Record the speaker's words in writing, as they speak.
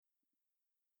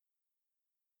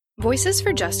Voices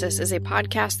for Justice is a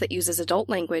podcast that uses adult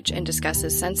language and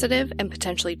discusses sensitive and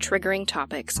potentially triggering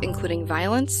topics, including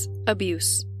violence,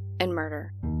 abuse, and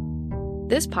murder.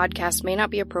 This podcast may not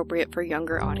be appropriate for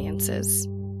younger audiences.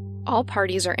 All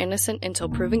parties are innocent until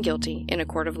proven guilty in a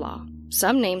court of law.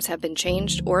 Some names have been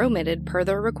changed or omitted per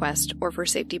their request or for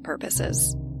safety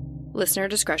purposes. Listener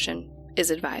discretion is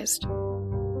advised.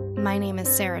 My name is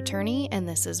Sarah Turney, and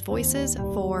this is Voices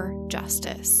for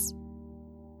Justice.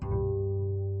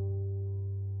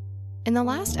 In the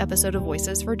last episode of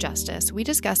Voices for Justice, we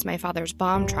discussed my father's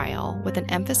bomb trial with an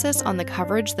emphasis on the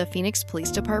coverage the Phoenix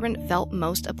Police Department felt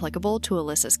most applicable to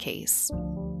Alyssa's case,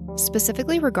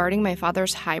 specifically regarding my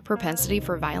father's high propensity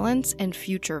for violence and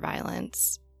future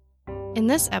violence. In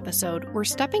this episode, we're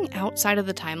stepping outside of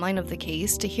the timeline of the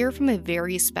case to hear from a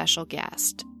very special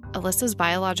guest, Alyssa's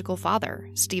biological father,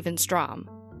 Stephen Strom.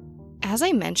 As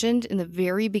I mentioned in the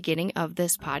very beginning of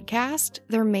this podcast,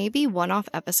 there may be one-off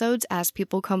episodes as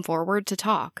people come forward to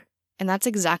talk, and that's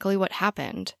exactly what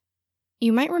happened.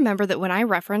 You might remember that when I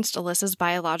referenced Alyssa's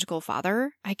biological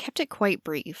father, I kept it quite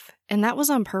brief, and that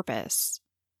was on purpose.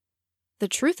 The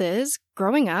truth is,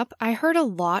 growing up, I heard a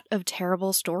lot of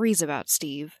terrible stories about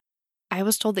Steve. I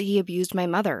was told that he abused my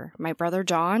mother, my brother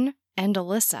John, and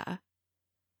Alyssa.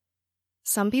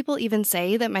 Some people even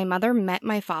say that my mother met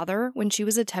my father when she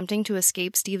was attempting to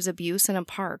escape Steve's abuse in a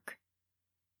park.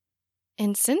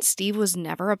 And since Steve was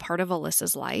never a part of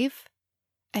Alyssa's life,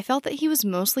 I felt that he was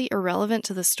mostly irrelevant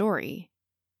to the story.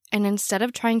 And instead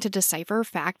of trying to decipher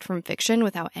fact from fiction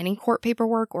without any court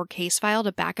paperwork or case file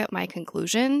to back up my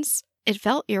conclusions, it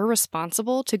felt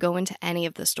irresponsible to go into any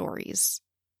of the stories.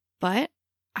 But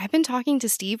I've been talking to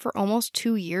Steve for almost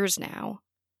 2 years now.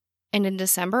 And in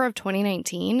December of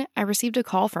 2019, I received a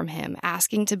call from him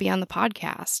asking to be on the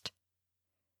podcast.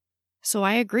 So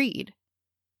I agreed,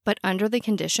 but under the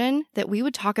condition that we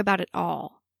would talk about it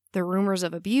all. The rumors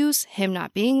of abuse, him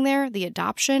not being there, the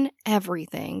adoption,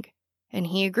 everything. And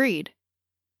he agreed.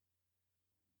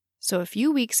 So a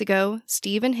few weeks ago,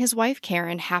 Steve and his wife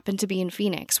Karen happened to be in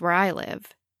Phoenix, where I live,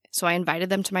 so I invited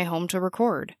them to my home to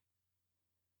record.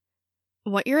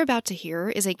 What you're about to hear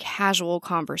is a casual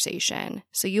conversation,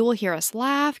 so you will hear us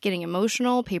laugh, getting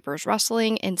emotional, papers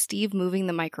rustling, and Steve moving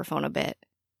the microphone a bit.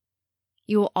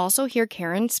 You will also hear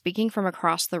Karen speaking from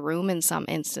across the room in some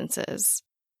instances.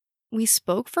 We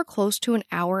spoke for close to an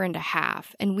hour and a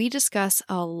half, and we discuss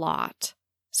a lot,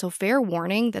 so fair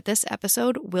warning that this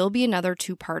episode will be another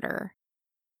two-parter.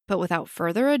 But without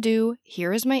further ado,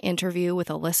 here is my interview with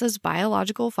Alyssa's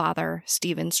biological father,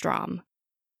 Stephen Strom.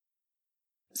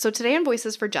 So today on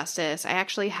Voices for Justice, I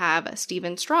actually have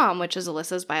Stephen Strom, which is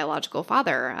Alyssa's biological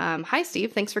father. Hi,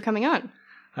 Steve. Thanks for coming on.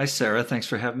 Hi, Sarah. Thanks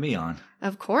for having me on.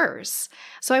 Of course.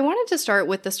 So I wanted to start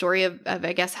with the story of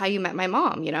I guess, how you met my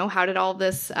mom. You know, how did all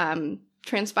this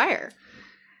transpire?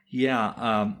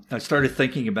 Yeah, I started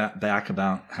thinking back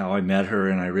about how I met her,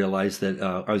 and I realized that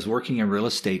I was working in real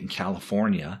estate in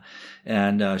California,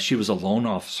 and she was a loan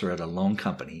officer at a loan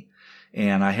company,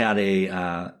 and I had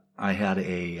a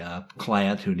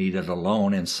client who needed a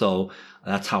loan, and so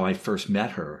that's how I first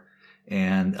met her.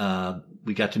 And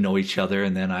we got to know each other,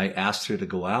 and then I asked her to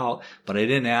go out, but I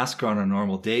didn't ask her on a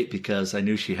normal date because I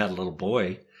knew she had a little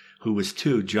boy who was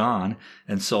 2, John.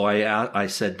 And so I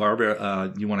said,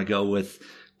 Barbara, you want to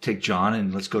take John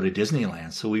and let's go to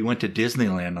Disneyland. So we went to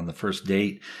Disneyland on the first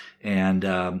date, and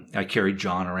I carried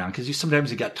John around because sometimes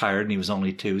he got tired and he was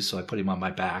only 2, so I put him on my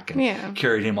back and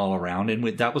carried him all around. And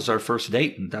that was our first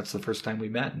date, and that's the first time we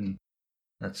met, and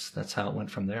that's how it went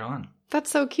from there on. That's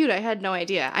so cute. I had no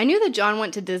idea. I knew that John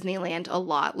went to Disneyland a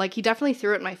lot. Like, he definitely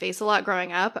threw it in my face a lot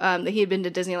growing up, that he had been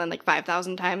to Disneyland like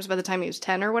 5,000 times by the time he was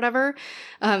 10 or whatever.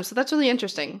 So that's really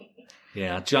interesting.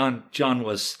 Yeah, John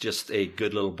was just a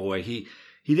good little boy. He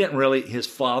didn't really, his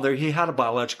father, he had a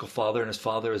biological father, and his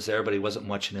father was there, but he wasn't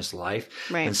much in his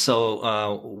life. Right. And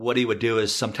so what he would do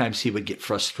is sometimes he would get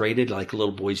frustrated like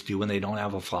little boys do when they don't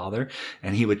have a father,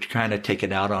 and he would kind of take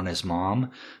it out on his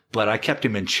mom. But I kept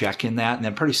him in check in that, and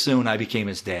then pretty soon I became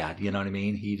his dad, you know what I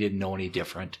mean? He didn't know any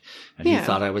different, and he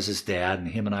thought I was his dad, and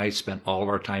him and I spent all of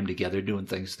our time together doing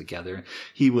things together.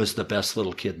 He was the best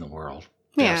little kid in the world.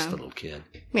 Best little kid.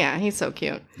 Yeah, he's so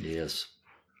cute. Yes.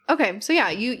 Okay, so yeah,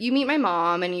 you meet my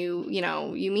mom, and you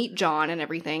meet John and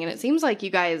everything, and it seems like you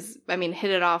guys,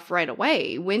 hit it off right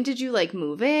away. When did you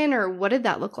move in, or what did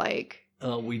that look like?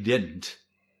 We didn't.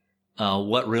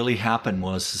 What really happened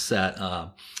was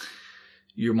that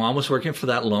your mom was working for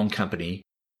that loan company,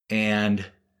 and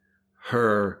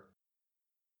her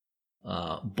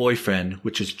boyfriend,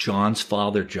 which is John's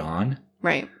father, John.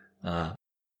 Right.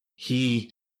 He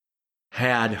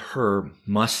had her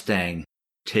Mustang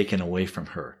taken away from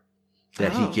her.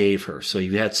 that he gave her. So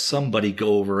you had somebody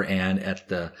go over and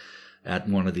at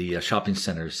one of the shopping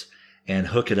centers and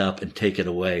hook it up and take it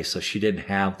away. So she didn't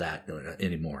have that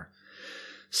anymore.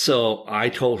 So I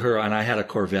told her, and I had a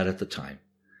Corvette at the time,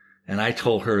 and I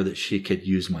told her that she could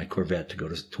use my Corvette to go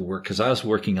to work, because I was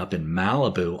working up in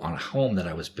Malibu on a home that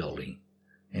I was building.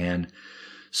 And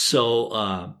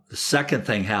so the second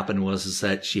thing happened is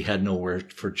that she had nowhere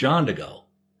for John to go.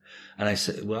 And I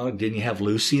said, well, didn't you have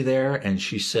Lucy there? And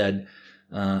she said,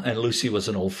 and Lucy was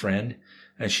an old friend.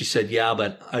 And she said, yeah,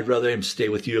 but I'd rather him stay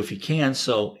with you if he can.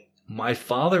 So my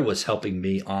father was helping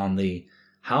me on the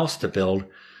house to build.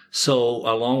 So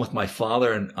along with my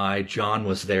father and I, John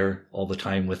was there all the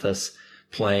time with us,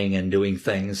 playing and doing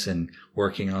things and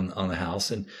working on the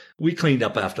house. And we cleaned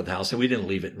up after the house, and we didn't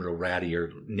leave it real ratty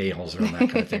or nails or that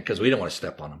kind of thing, because we didn't want to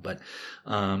step on them. But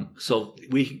so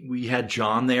we had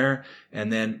John there,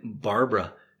 and then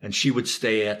Barbara, and she would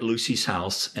stay at Lucy's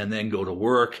house and then go to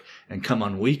work and come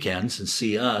on weekends and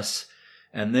see us.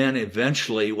 And then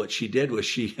eventually what she did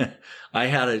was I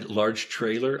had a large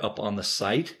trailer up on the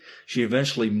site. She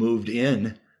eventually moved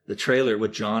in the trailer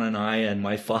with John and I and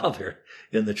my father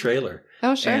in the trailer.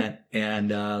 Oh, sure.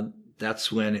 And that's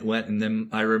when it went. And then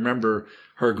I remember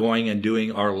her going and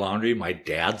doing our laundry, my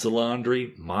dad's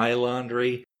laundry, my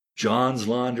laundry, John's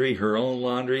laundry, her own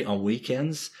laundry on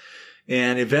weekends.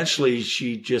 And eventually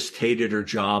she just hated her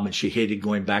job, and she hated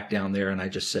going back down there. And I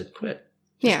just said, quit.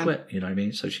 Just quit. You know what I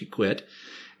mean? So she quit,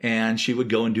 and she would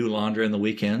go and do laundry on the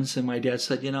weekends. And my dad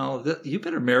said, you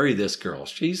better marry this girl.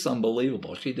 She's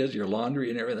unbelievable. She does your laundry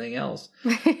and everything else.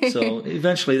 So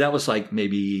eventually, that was like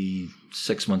maybe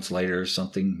 6 months later or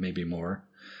something, maybe more.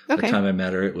 Okay. The time I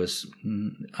met her,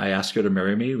 I asked her to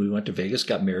marry me. We went to Vegas,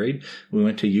 got married. We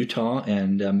went to Utah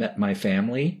and met my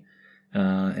family,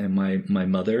 and my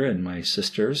mother and my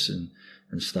sisters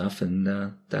and stuff.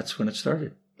 And that's when it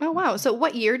started. Oh, wow. So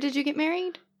what year did you get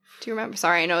married? Do you remember?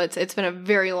 Sorry, I know it's been a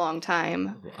very long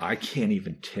time. I can't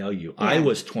even tell you. Yeah. I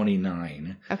was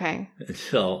 29. Okay.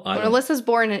 So Alyssa's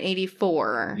born in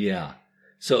 84. Yeah.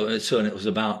 So it was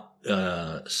about,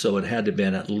 so it had to have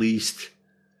been at least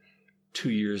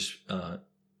 2 years.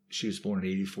 She was born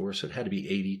in 84, so it had to be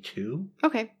 82.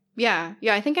 Okay. Yeah.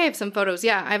 Yeah, I think I have some photos.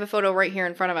 Yeah, I have a photo right here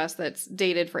in front of us that's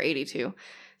dated for 82.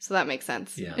 So that makes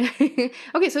sense. Yeah.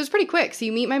 Okay, so it's pretty quick. So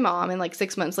you meet my mom, and like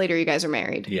 6 months later, you guys are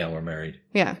married. Yeah, we're married.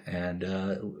 Yeah.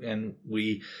 And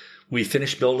we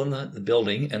finished building the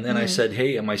building, and then I said,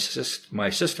 hey, my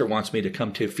sister wants me to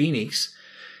come to Phoenix,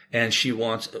 and she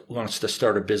wants to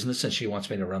start a business, and she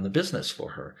wants me to run the business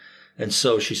for her. And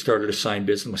so she started a sign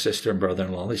business. My sister and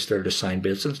brother-in-law, they started a sign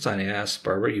business. And I asked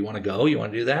Barbara, you want to go? You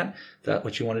want to do that? Is that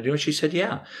what you want to do? And she said,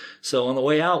 yeah. So on the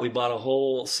way out, we bought a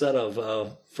whole set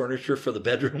of furniture for the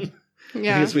bedroom.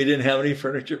 Yeah. Because we didn't have any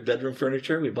bedroom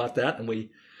furniture. We bought that, and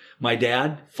my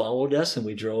dad followed us, and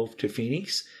we drove to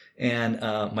Phoenix. And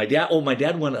my dad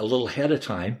went a little ahead of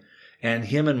time, and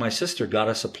him and my sister got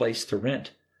us a place to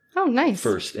rent. Oh, nice.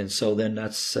 First. And so then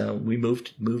that's we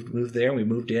moved there. We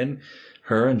moved in,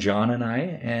 her and John and I,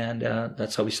 and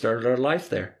that's how we started our life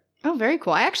there. Oh, very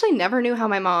cool. I actually never knew how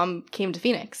my mom came to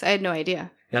Phoenix. I had no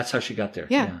idea. That's how she got there.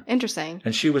 Yeah, interesting.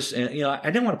 And she was, I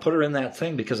didn't want to put her in that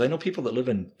thing, because I know people that live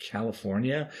in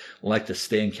California like to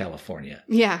stay in California.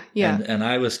 Yeah. And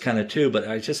I was kind of too, but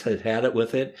I just had it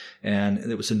with it, and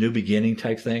it was a new beginning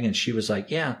type thing. And she was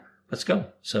like, "Yeah, let's go."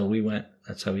 So we went.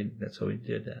 That's how we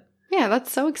did that. Yeah,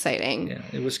 that's so exciting. Yeah,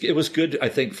 it was good, I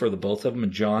think, for the both of them.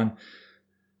 And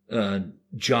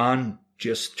John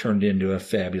just turned into a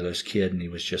fabulous kid, and he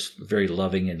was just very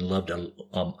loving and loved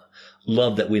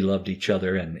that we loved each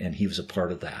other, and he was a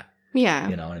part of that. Yeah.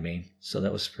 You know what I mean? So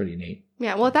that was pretty neat.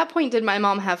 Yeah. Well, at that point, did my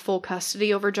mom have full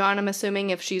custody over John, I'm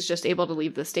assuming, if she's just able to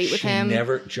leave the state with him?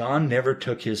 John never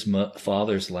took his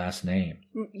father's last name.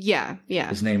 Yeah.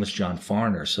 His name was John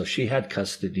Farner, so she had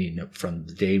custody from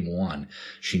day one.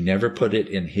 She never put it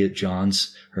in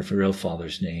her real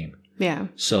father's name. Yeah.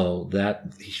 So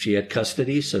that she had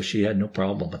custody, so she had no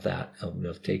problem with that,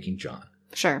 of taking John.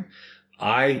 Sure.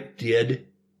 I did,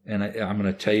 and I'm going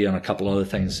to tell you on a couple other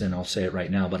things, and I'll say it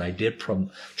right now, but I did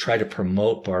try to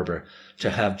promote Barbara to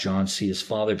have John see his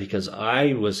father, because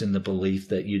I was in the belief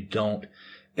that you don't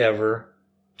ever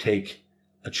take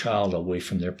a child away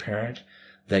from their parent,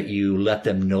 that you let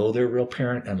them know their real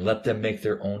parent and let them make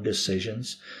their own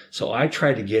decisions. So I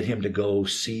tried to get him to go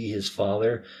see his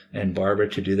father, and Barbara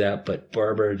to do that, but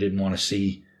Barbara didn't want to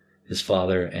see his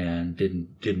father and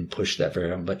didn't push that very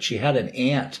much. But she had an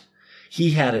aunt.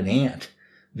 He had an aunt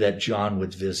that John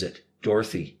would visit,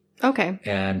 Dorothy. Okay.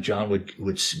 And John would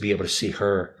be able to see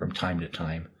her from time to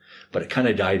time. But it kind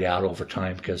of died out over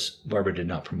time because Barbara did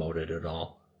not promote it at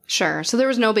all. Sure. So there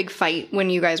was no big fight when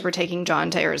you guys were taking John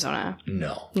to Arizona?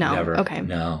 No. No. Never. Okay.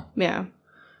 No. Yeah.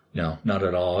 No, not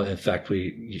at all. In fact,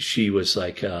 she was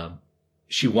like,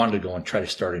 she wanted to go and try to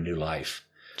start a new life.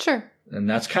 Sure. And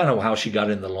that's kind of how she got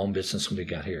in the loan business when we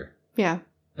got here. Yeah.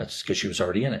 That's because she was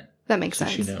already in it. That makes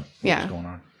sense. She knew what was going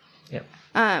on. Yep.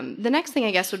 The next thing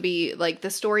I guess would be like the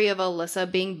story of Alyssa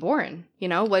being born. You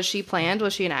know, was she planned?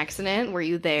 Was she an accident? Were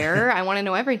you there? I want to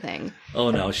know everything.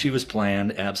 Oh no, she was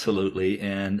planned, absolutely.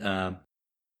 And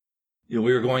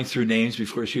we were going through names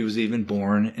before she was even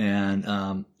born,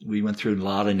 and we went through a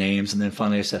lot of names, and then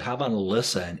finally I said, "How about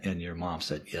Alyssa?" And your mom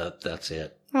said, "Yep, that's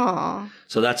it." Aw.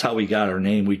 So that's how we got our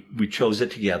name. We chose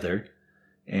it together,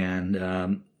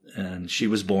 and she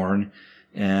was born,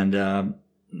 and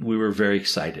we were very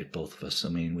excited, both of us. I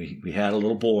mean, we had a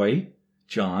little boy,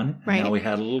 John, and now we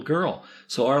had a little girl.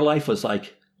 So our life was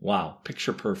like, wow,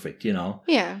 picture perfect, you know?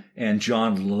 Yeah. And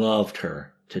John loved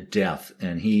her to death,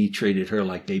 and he treated her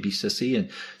like baby Sissy, and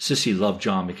Sissy loved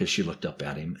John because she looked up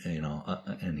at him, you know,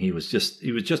 and he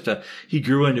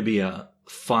grew into be a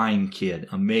fine kid,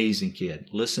 amazing kid,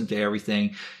 listened to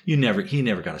everything. He never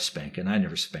got a spanking. I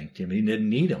never spanked him. He didn't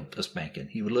need him a spanking.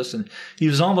 He would listen. He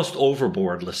was almost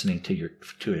overboard listening to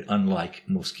it, unlike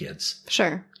most kids.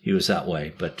 Sure. He was that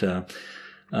way. But,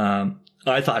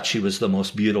 I thought she was the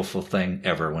most beautiful thing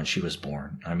ever when she was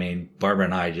born. I mean, Barbara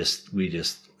and I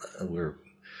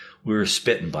we were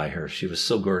spitting by her. She was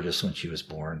so gorgeous when she was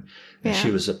born. And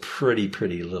she was a pretty,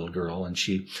 pretty little girl. And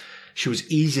she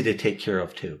was easy to take care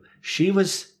of too.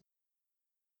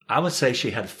 I would say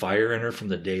she had fire in her from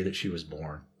the day that she was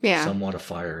born. Yeah. Somewhat of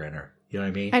fire in her. You know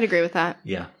what I mean? I'd agree with that.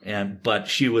 Yeah. But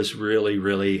she was really,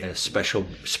 really a special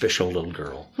little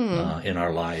girl, in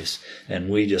our lives. And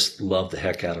we just loved the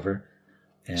heck out of her.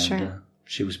 And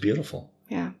she was beautiful.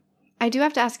 Yeah. I do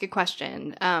have to ask a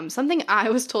question. Something I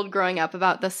was told growing up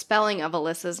about the spelling of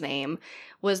Alyssa's name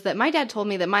was that my dad told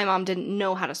me that my mom didn't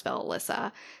know how to spell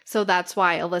Alyssa. So that's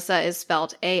why Alyssa is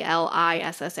spelled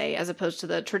Alissa as opposed to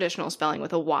the traditional spelling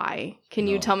with a Y. Can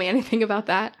you tell me anything about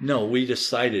that? No, we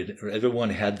decided,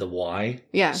 everyone had the Y.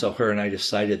 Yeah. So her and I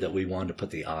decided that we wanted to put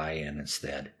the I in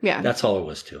instead. Yeah. That's all there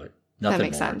was to it. Nothing more. That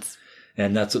makes sense.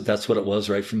 And that's what it was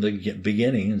right from the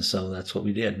beginning. And so that's what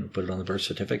we did. We put it on the birth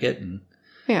certificate, and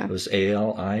it was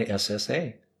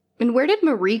Alissa. And where did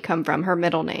Marie come from, her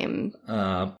middle name?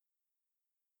 I'm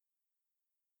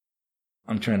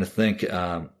trying to think.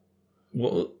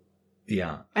 Well,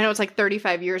 yeah. I know it's like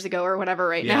 35 years ago or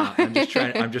whatever now. I'm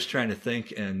just trying to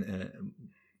think, and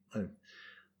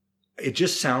it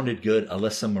just sounded good,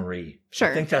 Alyssa Marie.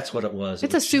 Sure. I think that's what it was.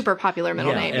 It's a super popular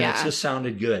middle name. And it just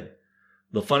sounded good.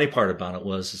 The funny part about it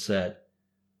is that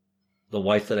the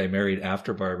wife that I married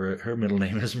after Barbara, her middle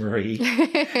name is Marie,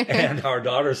 and our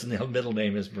daughter's middle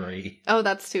name is Marie. Oh,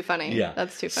 that's too funny. Yeah.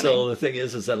 That's too funny. So the thing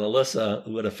is that Alyssa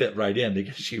would have fit right in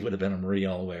because she would have been a Marie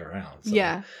all the way around. So,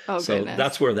 yeah. Oh, so goodness.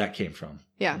 That's where that came from.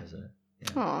 Yeah.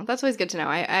 Oh, that's always good to know.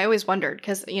 I always wondered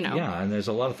because, Yeah, and there's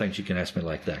a lot of things you can ask me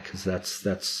like that because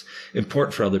that's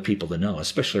important for other people to know,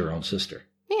 especially her own sister.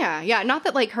 Yeah. Not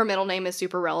that like her middle name is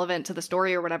super relevant to the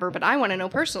story or whatever, but I want to know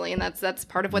personally, and that's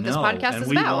part of what this podcast is about. And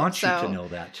we want you to know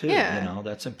that too. Yeah.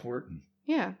 That's important.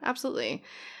 Yeah, absolutely.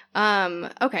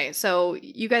 Okay, so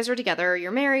you guys are together,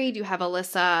 you're married, you have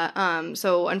Alyssa.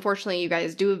 So unfortunately you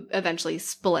guys do eventually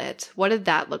split. What did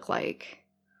that look like?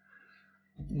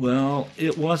 Well,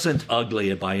 it wasn't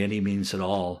ugly by any means at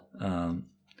all.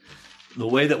 The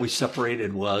way that we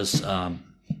separated was,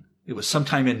 it was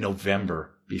sometime in November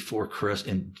before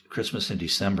Christmas in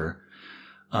December.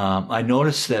 I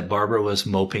noticed that Barbara was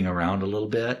moping around a little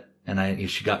bit, and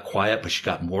she got quiet, but she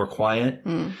got more quiet.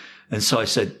 Mm. And so I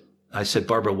said,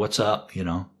 Barbara, what's up?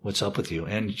 What's up with you?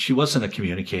 And she wasn't a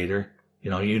communicator.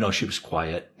 She was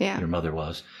quiet. Yeah. Your mother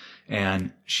was.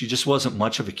 And she just wasn't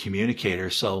much of a communicator.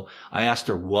 So I asked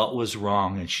her what was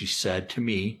wrong. And she said to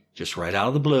me, just right out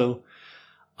of the blue,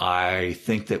 I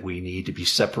think that we need to be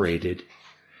separated,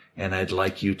 and I'd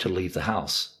like you to leave the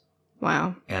house.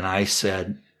 Wow. And I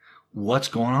said, what's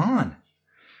going on?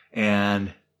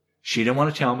 And she didn't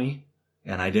want to tell me,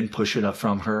 and I didn't push it up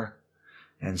from her.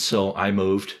 And so I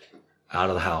moved out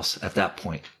of the house at that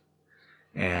point.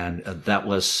 And that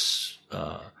was,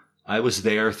 I was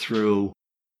there through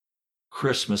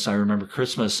Christmas. I remember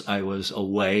Christmas, I was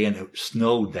away, and it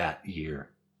snowed that year.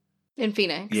 In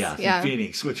Phoenix. Yeah, in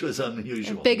Phoenix, which was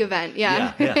unusual. A big event,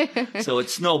 yeah. So it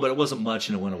snowed, but it wasn't much,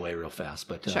 and it went away real fast.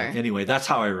 But anyway, that's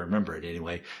how I remember it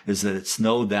anyway, is that it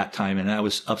snowed that time, and I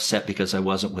was upset because I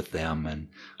wasn't with them, and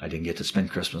I didn't get to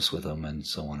spend Christmas with them, and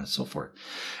so on and so forth.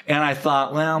 And I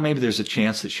thought, well, maybe there's a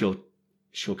chance that she'll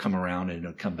come around and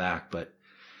it'll come back. But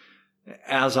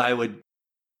as I would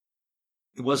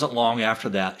it wasn't long after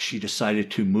that she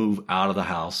decided to move out of the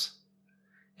house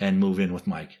and move in with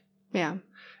Mike. Yeah.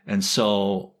 And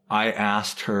so I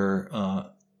asked her,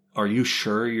 are you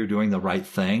sure you're doing the right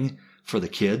thing for the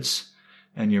kids?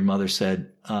 And your mother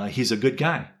said, he's a good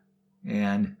guy.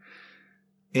 And,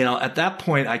 at that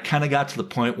point, I kind of got to the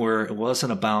point where it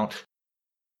wasn't about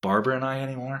Barbara and I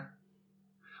anymore.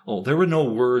 Oh, there were no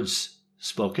words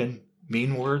spoken,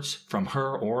 mean words from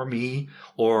her or me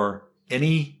or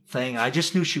anything. I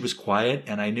just knew she was quiet,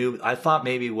 and I thought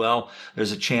maybe, well,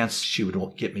 there's a chance she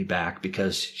would get me back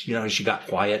because, she got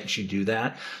quiet and she'd do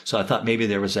that. So I thought maybe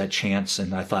there was that chance,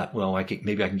 and I thought, well,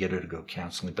 maybe I can get her to go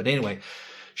counseling. But anyway,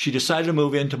 she decided to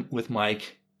move in with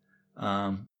Mike.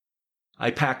 I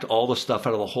packed all the stuff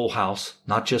out of the whole house,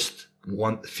 not just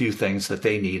few things that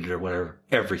they needed or whatever,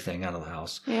 everything out of the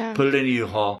house. Yeah. Put it in a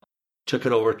U-Haul, took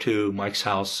it over to Mike's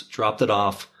house, dropped it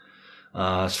off.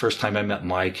 It's the first time I met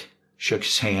Mike, shook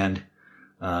his hand.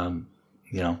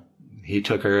 He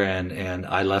took her and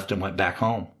I left and went back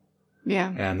home.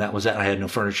 Yeah. And that was that. I had no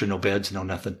furniture, no beds, no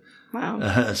nothing.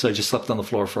 Wow. So I just slept on the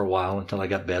floor for a while until I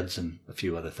got beds and a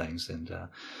few other things. And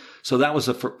so that was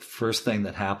the first thing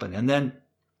that happened. And then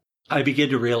I began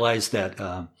to realize that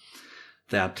I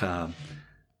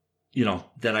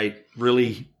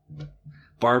really,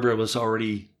 Barbara was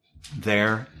already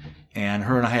there, and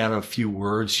her and I had a few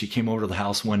words. She came over to the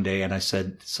house one day, and I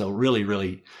said, so really,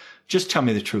 really, just tell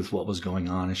me the truth, what was going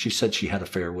on. And she said she had an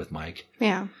affair with Mike.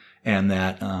 Yeah. And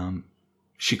that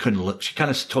she couldn't live. She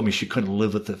kind of told me she couldn't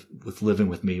live with living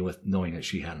with me with knowing that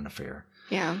she had an affair.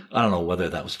 Yeah. I don't know whether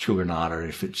that was true or not, or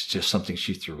if it's just something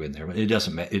she threw in there, but it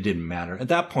didn't matter. At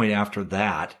that point, after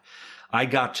that, I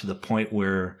got to the point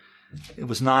where it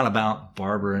was not about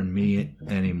Barbara and me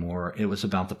anymore. It was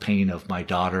about the pain of my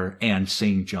daughter and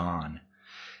seeing John.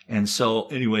 And so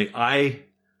anyway,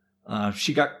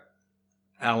 she got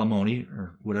alimony,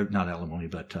 or whatever, not alimony,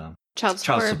 but child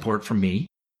support from me.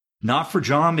 Not for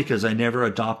John, because I never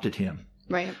adopted him.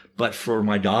 Right. But for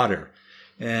my daughter.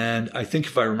 And I think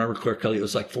if I remember correctly, it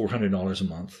was like $400 a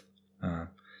month.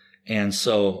 And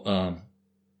so,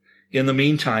 in the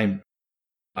meantime,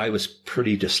 I was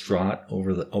pretty distraught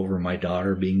over my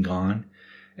daughter being gone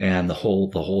and the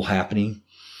whole happening.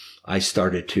 I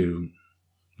started to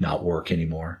not work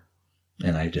anymore,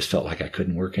 and I just felt like I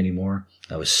couldn't work anymore.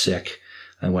 I was sick.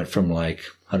 I went from like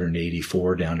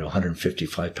 184 down to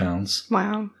 155 pounds.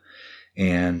 Wow.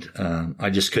 And, I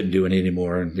just couldn't do it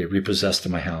anymore. And they repossessed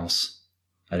my house.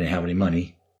 I didn't have any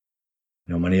money,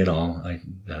 no money at all.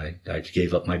 I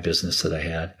gave up my business that I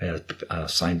had. I had a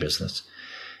sign business,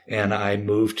 and I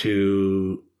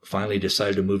finally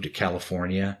decided to move to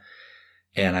California,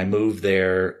 and I moved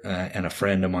there, and a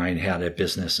friend of mine had a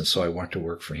business. And so I went to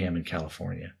work for him in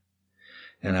California,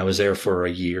 and I was there for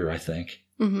a year, I think.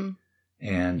 Mm-hmm.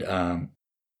 And,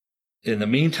 in the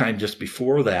meantime, just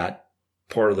before that,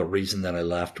 part of the reason that I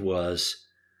left was,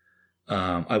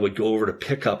 I would go over to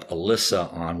pick up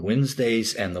Alyssa on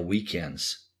Wednesdays and the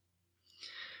weekends.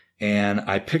 And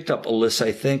I picked up Alyssa,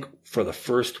 I think, for the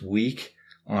first week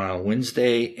on a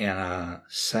Wednesday and a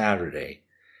Saturday.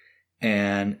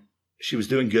 And she was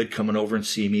doing good, coming over and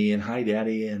see me, and hi,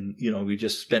 Daddy. And, we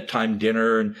just spent time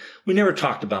dinner, and we never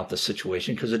talked about the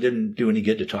situation because it didn't do any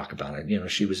good to talk about it.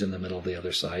 She was in the middle of the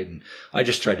other side, and I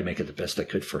just tried to make it the best I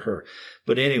could for her.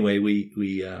 But anyway,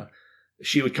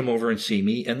 she would come over and see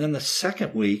me. And then the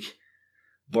second week,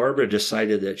 Barbara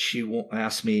decided that she won't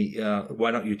ask me, why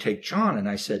don't you take John? And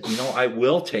I said, I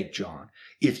will take John.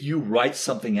 If you write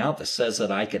something out that says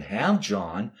that I can have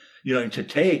John, to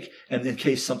take, and in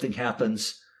case something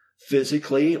happens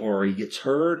physically or he gets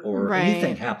hurt or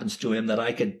anything happens to him, that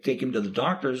I can take him to the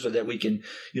doctor so that we can,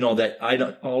 that I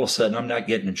don't, all of a sudden I'm not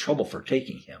getting in trouble for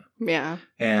taking him. Yeah.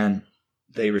 And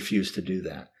they refused to do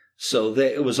that. So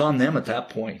it was on them at that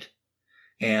point.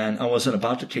 And I wasn't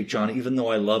about to take John, even though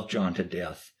I loved John to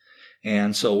death.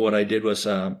 And so what I did was,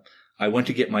 I went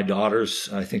to get my daughters.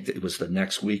 I think that it was the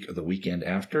next week or the weekend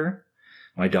after,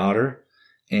 my daughter.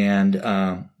 And,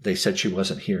 they said she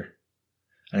wasn't here.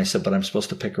 And I said, but I'm supposed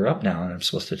to pick her up now and I'm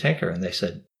supposed to take her. And they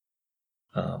said,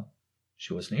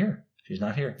 she wasn't here. She's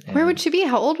not here. And where would she be?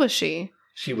 How old was she?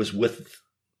 She was with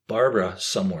Barbara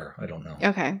somewhere. I don't know.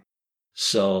 Okay.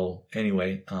 So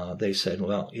anyway, they said,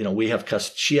 well, we have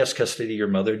she has custody, your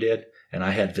mother did, and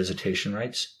I had visitation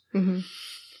rights. Mm-hmm.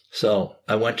 So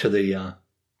I went to the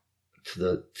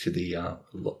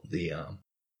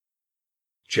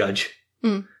judge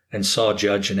and saw a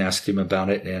judge and asked him about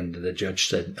it. And the judge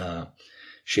said,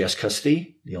 she has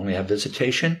custody. You only have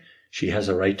visitation. She has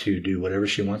a right to do whatever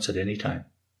she wants at any time.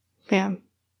 Yeah.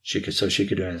 She could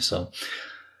do it. So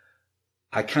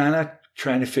I kind of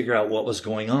trying to figure out what was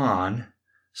going on.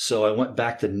 So I went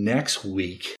back the next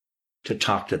week to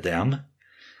talk to them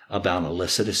about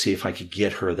Alyssa to see if I could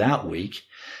get her that week.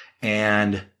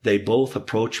 And they both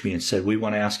approached me and said, we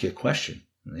want to ask you a question.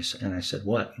 And I said,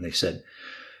 what? And they said,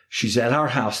 she's at our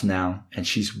house now and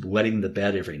she's wetting the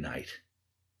bed every night.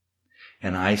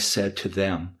 And I said to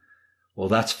them, well,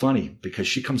 that's funny because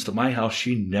she comes to my house.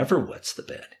 She never wets the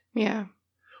bed. Yeah.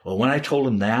 Well, when I told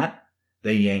them that,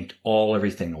 they yanked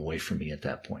everything away from me at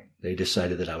that point. They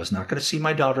decided that I was not going to see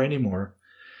my daughter anymore.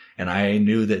 And I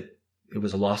knew that it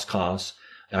was a lost cause.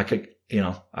 I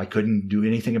couldn't do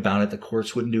anything about it. The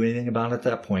courts wouldn't do anything about it at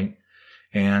that point.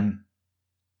 And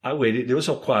I waited. There was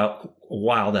a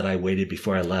while that I waited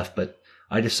before I left, but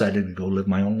I decided to go live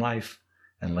my own life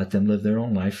and let them live their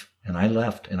own life. And I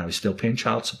left, and I was still paying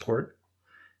child support.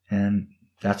 And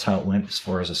that's how it went as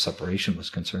far as a separation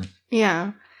was concerned.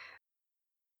 Yeah.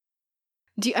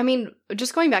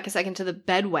 Just going back a second to the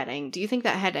bedwetting, do you think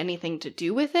that had anything to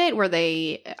do with it? Were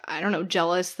they, I don't know,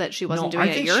 jealous that she wasn't doing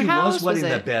it at your house? I think she was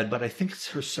wetting the bed, but I think it's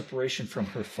her separation from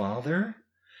her father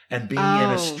and being in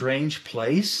a strange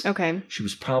place. Okay. She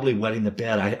was probably wetting the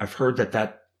bed. I've heard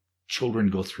that children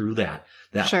go through that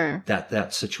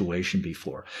situation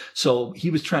before. So he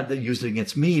was trying to use it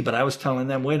against me, but I was telling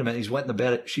them, wait a minute, she's wetting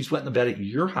the bed at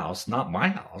your house, not my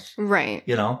house. Right.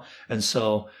 And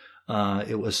so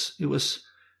it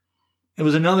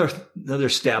was another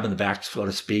stab in the back, so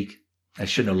to speak. I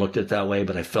shouldn't have looked at it that way,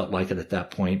 but I felt like it at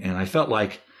that point. And I felt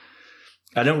like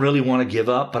I didn't really want to give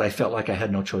up, but I felt like I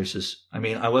had no choices. I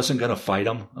mean, I wasn't going to fight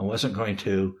them. I wasn't going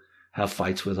to have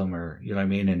fights with them or,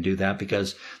 and do that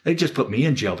because they just put me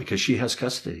in jail because she has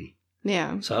custody.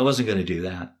 Yeah. So I wasn't going to do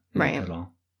that right. at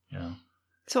all. Yeah.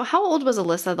 So how old was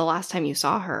Alyssa the last time you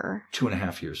saw her?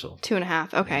 2.5 years old.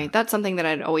 2.5. Okay. Yeah. That's something that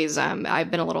I'd always,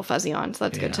 I've been a little fuzzy on. So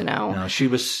that's good to know. No, she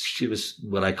was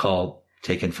what I call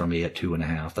taken from me at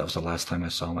 2.5. That was the last time I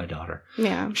saw my daughter.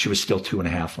 Yeah. She was still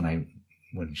 2.5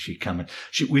 when she come in.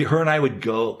 Her and I would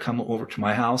come over to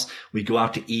my house. We'd go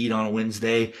out to eat on a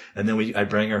Wednesday, and then I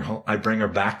bring her home. I bring her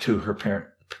back to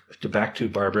back to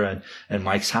Barbara and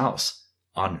Mike's house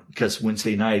because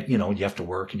Wednesday night, you have to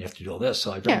work and you have to do all this.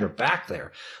 So I bring her back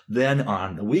there. Then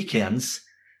on the weekends,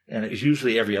 and it was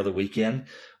usually every other weekend,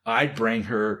 I'd bring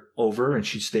her over and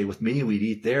she'd stay with me. We'd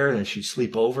eat there and she'd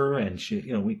sleep over and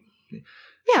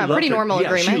pretty normal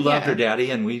agreement. She loved her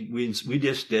daddy, and we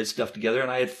just did stuff together.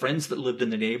 And I had friends that lived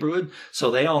in the neighborhood,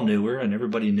 so they all knew her, and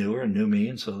everybody knew her and knew me.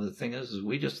 And so the thing is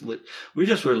we just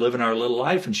were living our little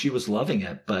life, and she was loving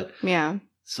it. But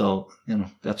so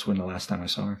that's when the last time I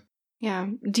saw her. Yeah.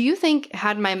 Do you think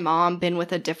had my mom been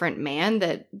with a different man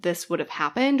that this would have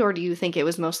happened, or do you think it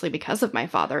was mostly because of my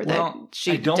father that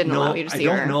she didn't allow you to see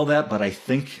her? I don't know that, but I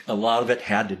think a lot of it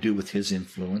had to do with his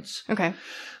influence. Okay.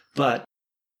 But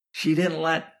she didn't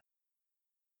let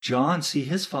John see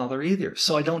his father either.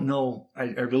 So I don't know. I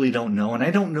really don't know. And I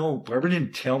don't know. Barbara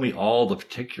didn't tell me all the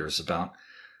particulars about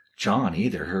John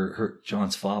either, her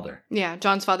John's father. Yeah,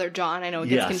 John's father, John. I know it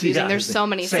gets confusing. There's so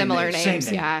many similar names.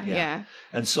 Name. Yeah.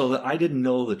 And so I didn't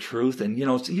know the truth. And,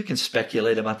 you can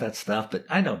speculate about that stuff, but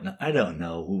I don't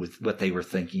know what they were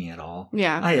thinking at all.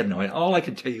 Yeah. I had no idea. All I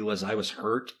could tell you was I was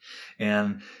hurt.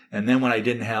 And then when I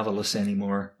didn't have Alyssa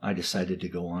anymore, I decided to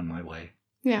go on my way.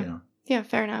 Yeah. Yeah,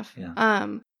 fair enough. Yeah.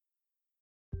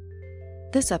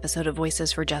 This episode of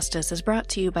Voices for Justice is brought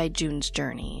to you by June's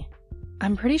Journey.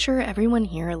 I'm pretty sure everyone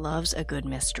here loves a good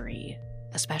mystery,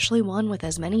 especially one with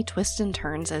as many twists and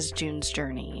turns as June's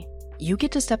Journey. You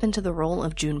get to step into the role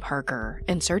of June Parker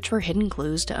and search for hidden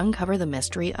clues to uncover the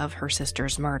mystery of her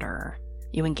sister's murder.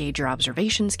 You engage your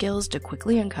observation skills to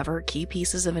quickly uncover key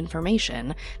pieces of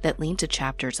information that lead to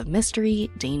chapters of mystery,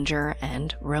 danger,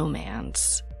 and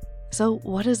romance. So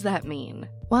what does that mean?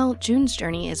 Well, June's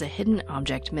Journey is a hidden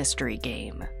object mystery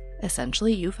game.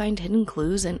 Essentially, you find hidden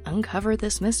clues and uncover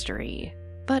this mystery.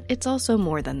 But it's also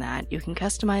more than that. You can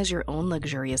customize your own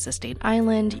luxurious estate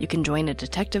island, you can join a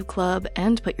detective club,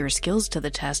 and put your skills to the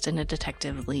test in a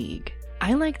detective league.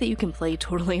 I like that you can play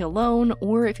totally alone,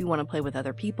 or if you want to play with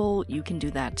other people, you can do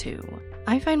that too.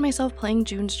 I find myself playing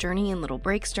June's Journey in little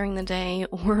breaks during the day,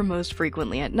 or most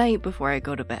frequently at night before I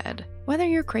go to bed. Whether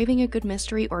you're craving a good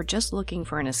mystery or just looking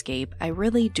for an escape, I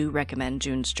really do recommend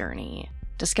June's Journey.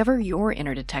 Discover your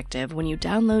inner detective when you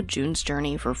download June's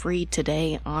Journey for free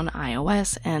today on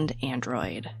iOS and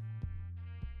Android.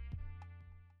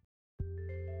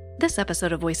 This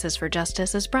episode of Voices for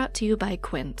Justice is brought to you by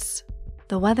Quince.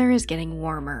 The weather is getting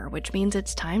warmer, which means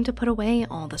it's time to put away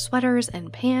all the sweaters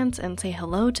and pants and say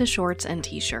hello to shorts and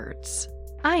t-shirts.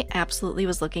 I absolutely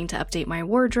was looking to update my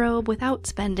wardrobe without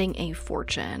spending a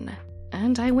fortune,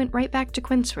 and I went right back to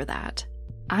Quince for that.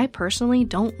 I personally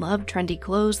don't love trendy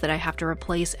clothes that I have to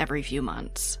replace every few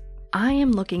months. I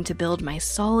am looking to build my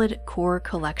solid core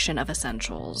collection of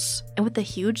essentials, and with the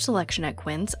huge selection at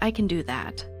Quince, I can do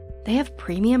that. They have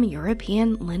premium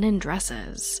European linen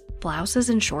dresses, blouses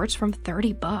and shorts from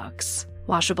 $30,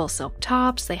 washable silk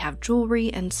tops, they have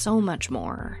jewelry, and so much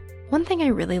more. One thing I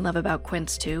really love about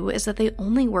Quince too is that they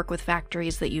only work with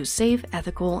factories that use safe,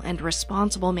 ethical, and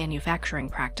responsible manufacturing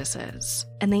practices.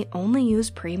 And they only use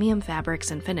premium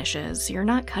fabrics and finishes, so you're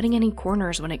not cutting any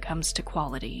corners when it comes to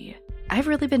quality. I've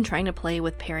really been trying to play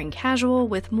with pairing casual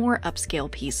with more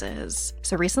upscale pieces.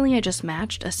 So recently I just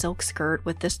matched a silk skirt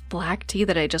with this black tee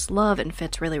that I just love and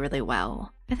fits really, really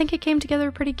well. I think it came together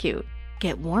pretty cute.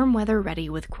 Get warm weather ready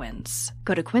with Quince.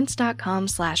 Go to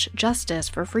quince.com/justice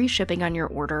for free shipping on your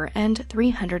order and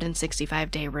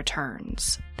 365-day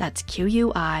returns. That's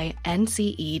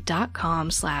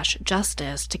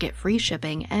QUINCE.com/justice to get free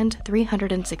shipping and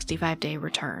 365-day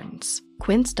returns.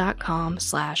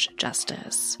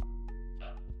 Quince.com/justice.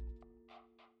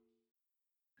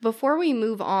 Before we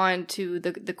move on to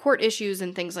the court issues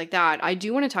and things like that, I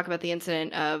do want to talk about the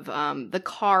incident of the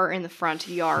car in the front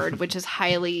yard, which is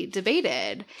highly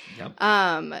debated. Yep.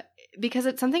 Because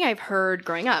it's something I've heard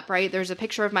growing up, right? There's a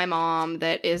picture of my mom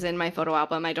that is in my photo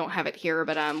album. I don't have it here,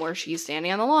 but where she's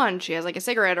standing on the lawn. She has like a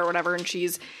cigarette or whatever, and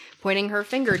she's pointing her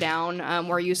finger down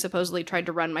where you supposedly tried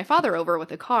to run my father over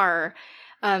with a car.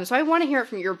 So I want to hear it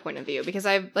from your point of view because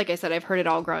like I said, I've heard it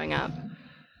all growing up.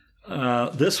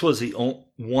 This was the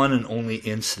one and only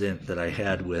incident that I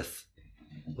had with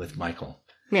Michael.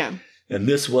 Yeah. And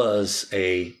this was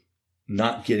a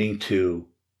not getting to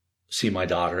see my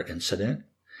daughter incident.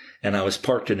 And I was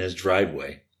parked in his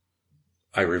driveway.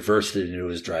 I reversed it into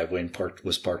his driveway and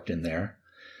was parked in there.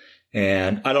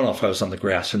 And I don't know if I was on the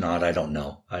grass or not. I don't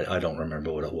know. I don't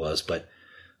remember what it was, but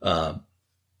I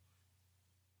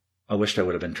wished I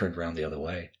would have been turned around the other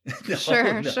way.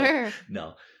 Sure.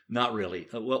 No. Not really.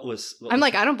 I'm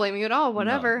like, I don't blame you at all.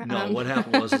 Whatever. No. What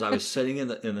happened was I was sitting in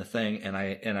the thing, and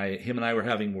him and I were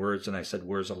having words, and I said,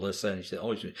 "Where's Alyssa?" And he said,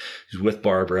 "Oh, she's with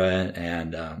Barbara,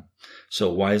 and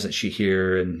so why isn't she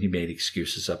here?" And he made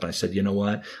excuses up, and I said, "You know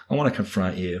what? I want to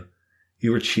confront you.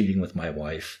 You were cheating with my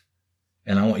wife,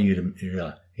 and I want you to."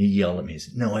 He yelled at me. He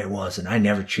said, "No, I wasn't. I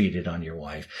never cheated on your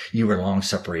wife. You were long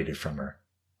separated from her."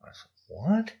 I said,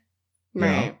 "What?" Right.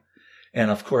 You know? And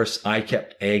of course, I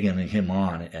kept egging him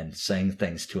on and saying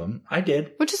things to him. I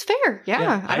did. Which is fair.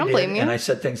 Yeah, I don't blame you. And I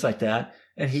said things like that.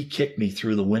 And he kicked me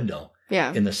through the window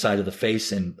in the side of the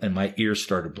face, and my ears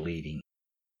started bleeding.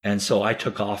 And so I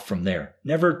took off from there.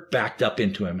 Never backed up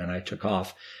into him, and I took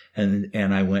off. And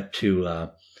I went to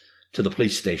the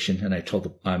police station, and I told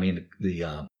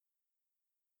the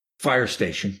fire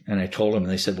station, and I told them,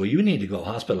 and they said, "Well, you need to go to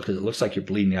the hospital because it looks like you're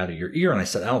bleeding out of your ear." And I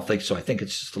said, "I don't think so. I think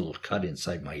it's just a little cut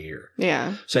inside my ear."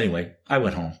 Yeah. So anyway, I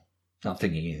went home, not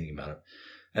thinking anything about it.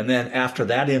 And then after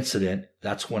that incident,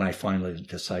 that's when I finally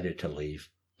decided to leave.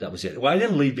 That was it. Well, I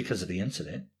didn't leave because of the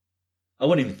incident. I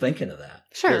wasn't even thinking of that.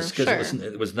 Sure. Because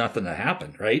it was nothing that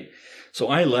happened, right? So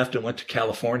I left and went to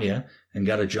California and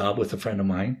got a job with a friend of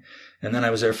mine. And then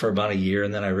I was there for about a year,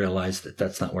 and then I realized that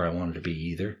that's not where I wanted to be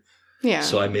either. Yeah.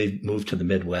 So I moved to the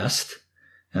Midwest,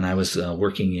 and I was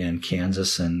working in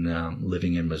Kansas and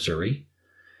living in Missouri.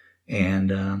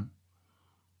 And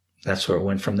that's where it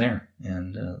went from there.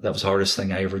 And that was the hardest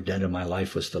thing I ever did in my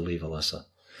life, was to leave Alyssa.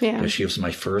 Yeah. Because she was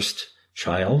my first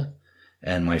child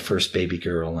and my first baby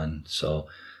girl. And so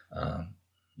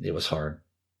it was hard.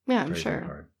 Yeah, I'm sure.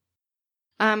 Hard.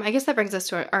 I guess that brings us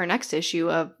to our next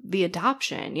issue of the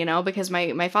adoption, because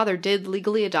my father did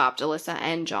legally adopt Alyssa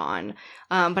and John.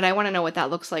 But I want to know what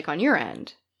that looks like on your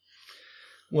end.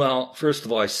 Well, first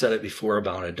of all, I said it before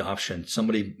about adoption.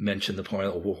 Somebody mentioned the point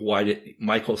of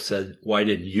Michael said, "Why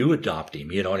didn't you adopt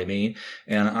him?" You know what I mean?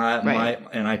 And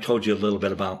I told you a little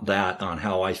bit about that, on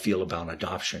how I feel about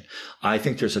adoption. I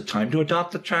think there's a time to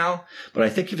adopt a child, but I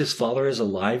think if his father is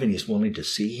alive and he's willing to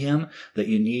see him, that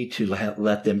you need to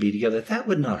let them be together. That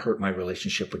would not hurt my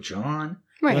relationship with John.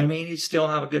 Right. You know what I mean? He'd still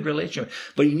have a good relationship,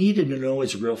 but he needed to know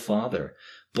his real father.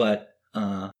 But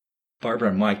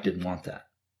Barbara and Mike didn't want that.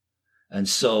 And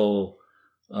so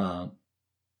I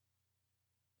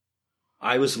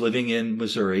was living in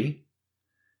Missouri,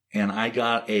 and I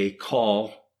got a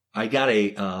call. I got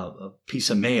a piece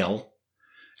of mail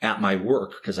at my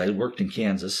work, because I worked in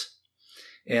Kansas.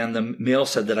 And the mail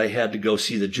said that I had to go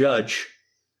see the judge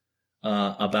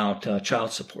about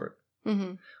child support.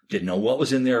 Mm-hmm. Didn't know what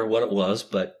was in there or what it was,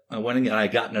 but I went and I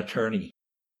got an attorney,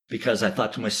 because I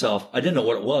thought to myself, I didn't know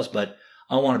what it was, but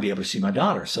I want to be able to see my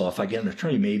daughter. So if I get an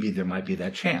attorney, maybe there might be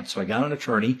that chance. So I got an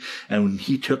attorney, and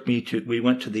he took me we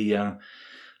went to the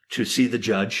to see the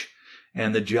judge.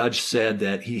 And the judge said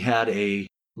that he had a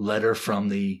letter from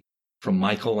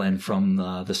Michael and from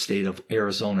the state of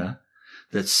Arizona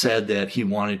that said that he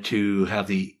wanted to have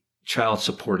the child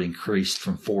support increased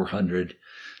from $400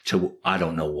 to I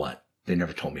don't know what. They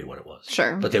never told me what it was.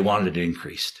 Sure. But they wanted it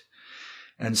increased.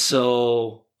 And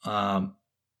so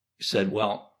he said,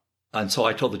 well, and so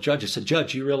I told the judge, I said,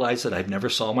 Judge, you realize that I've never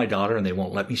saw my daughter and they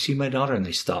won't let me see my daughter and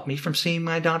they stopped me from seeing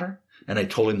my daughter? And I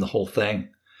told him the whole thing.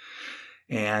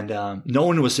 And no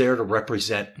one was there to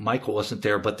represent. Michael wasn't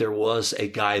there, but there was a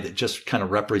guy that just kind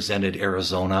of represented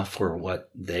Arizona for what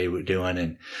they were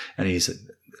doing. And he's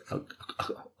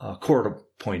a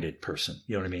court-appointed person.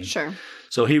 You know what I mean? Sure.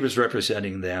 So he was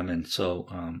representing them. And so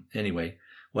anyway,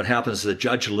 what happens is the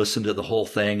judge listened to the whole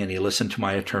thing, and he listened to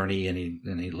my attorney, and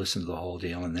he listened to the whole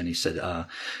deal. And then he said,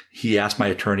 he asked my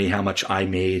attorney how much I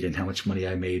made and how much money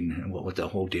I made and what the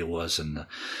whole deal was.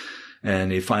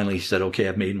 And he finally said, okay,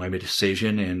 I've made my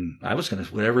decision. And I was going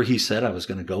to, whatever he said, I was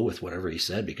going to go with whatever he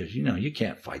said because, you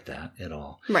can't fight that at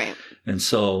all. Right. And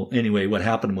so anyway, what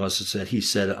happened was is that he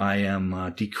said, I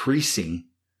am decreasing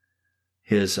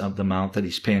the amount that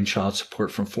he's paying child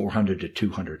support from $400 to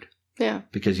 $200. Yeah.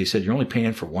 Because he said, you're only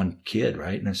paying for one kid,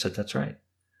 right? And I said, that's right.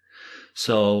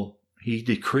 So he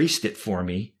decreased it for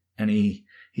me. And he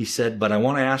said, but I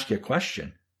want to ask you a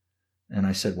question. And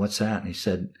I said, what's that? And he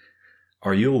said,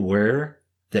 are you aware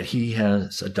that he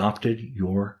has adopted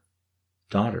your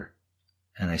daughter?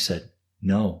 And I said,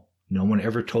 no one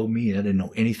ever told me. I didn't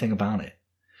know anything about it.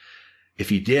 If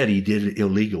he did it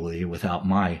illegally without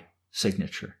my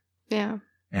signature. Yeah.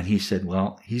 And he said,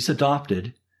 well, he's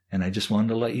adopted. And I just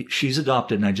wanted to she's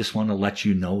adopted and I just want to let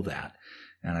you know that.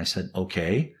 And I said,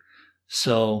 okay.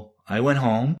 So I went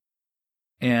home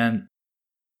and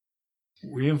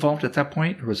were you involved at that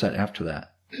point or was that after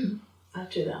that?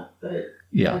 After that, but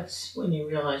yeah. That's when you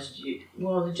realized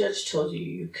the judge told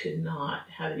you could not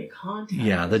have any contact.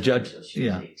 Yeah, the judge, until she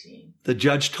was 18. The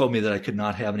judge told me that I could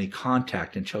not have any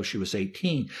contact until she was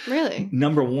 18. Really?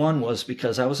 Number one was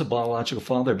because I was a biological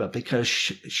father, but because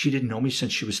she didn't know me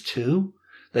since she was 2.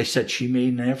 They said she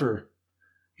may never,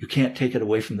 you can't take it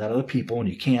away from that other people and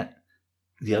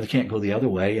the other can't go the other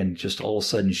way. And just all of a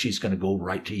sudden she's going to go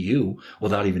right to you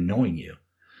without even knowing you.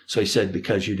 So he said,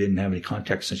 because you didn't have any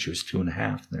contact since she was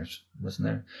 2.5, wasn't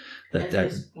there? At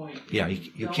this point. Yeah,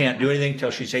 you can't do anything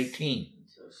until she's 18.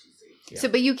 Yeah. So,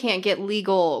 but you can't get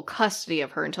legal custody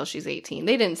of her until she's 18.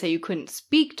 They didn't say you couldn't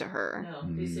speak to her. No,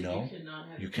 they said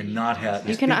you cannot have.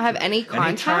 You cannot have any contact.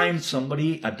 Anytime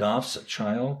somebody adopts a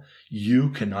child, you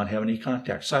cannot have any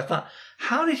contact. So I thought,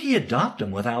 how did he adopt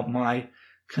him without my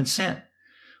consent?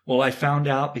 Well, I found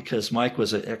out because Mike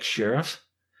was an ex-sheriff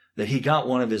that he got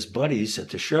one of his buddies at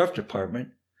the sheriff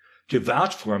department to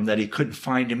vouch for him that he couldn't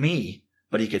find me,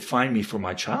 but he could find me for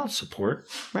my child support.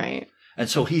 Right. And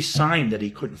so he signed that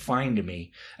he couldn't find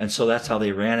me. And so that's how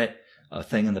they ran it, a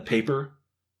thing in the paper.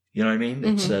 You know what I mean?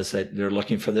 It says that they're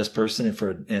looking for this person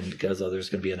and because there's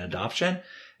going to be an adoption.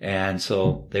 And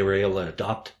so they were able to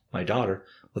adopt my daughter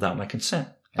without my consent.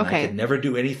 And I could never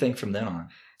do anything from then on.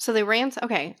 So they ran.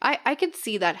 Okay. I could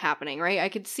see that happening, right? I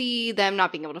could see them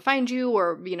not being able to find you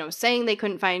or, saying they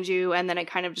couldn't find you and then it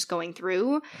kind of just going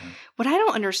through. Mm-hmm. What I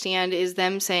don't understand is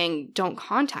them saying, don't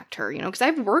contact her, because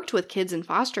I've worked with kids in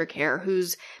foster care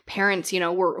whose parents,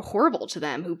 were horrible to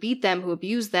them, who beat them, who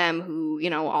abused them, who,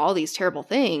 all these terrible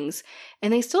things.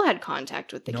 And they still had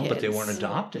contact with the kids. No, but they weren't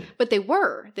adopted. But they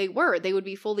were. They would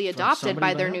be fully adopted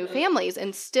by their new families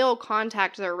and still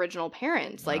contact their original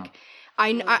parents. Wow. Like,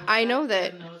 I know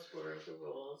that. Those were the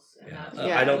rules.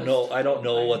 I don't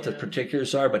know what the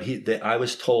particulars are, but I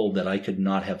was told that I could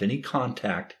not have any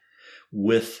contact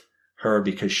with her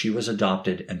because she was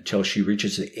adopted until she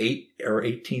reaches the 8th or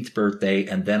 18th birthday,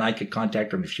 and then I could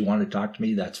contact her. And if she wanted to talk to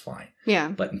me, that's fine. Yeah.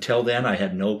 But until then, I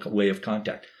had no way of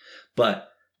contact. But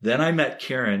then I met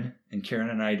Karen, and Karen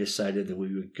and I decided that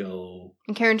we would go.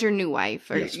 And Karen's your new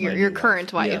wife, or yes, your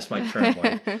current wife. Yes, my current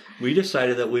wife. We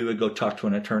decided that we would go talk to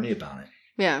an attorney about it.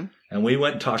 Yeah. And we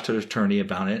went and talked to the attorney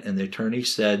about it, and the attorney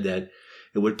said that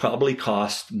it would probably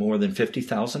cost more than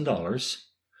 $50,000,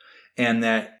 and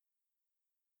that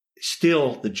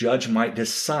still the judge might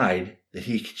decide that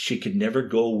she could never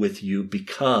go with you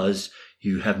because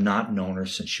you have not known her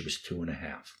since she was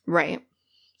 2.5. Right.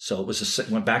 So it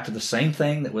went back to the same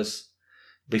thing that was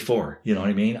before. You know what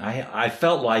I mean? I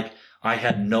felt like I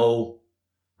had no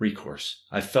recourse.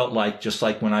 I felt like, just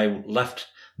like when I left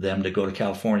them to go to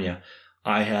California,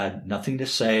 I had nothing to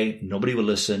say. Nobody would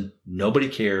listen. Nobody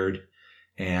cared.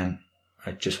 And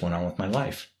I just went on with my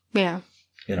life. Yeah.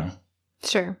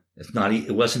 Sure.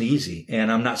 It wasn't easy.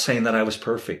 And I'm not saying that I was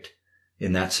perfect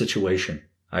in that situation.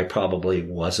 I probably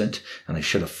wasn't, and I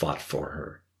should have fought for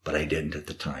her, but I didn't at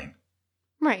the time.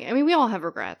 Right. I mean, we all have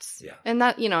regrets. Yeah. And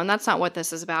that, and that's not what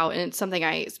this is about. And it's something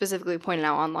I specifically pointed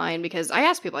out online because I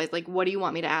asked people, I was like, what do you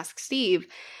want me to ask Steve?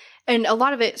 And a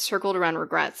lot of it circled around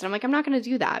regrets. And I'm like, I'm not going to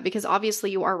do that because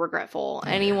obviously you are regretful.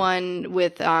 Yeah. Anyone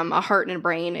with a heart and a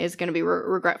brain is going to be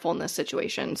regretful in this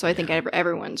situation. So I think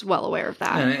everyone's well aware of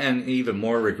that. And even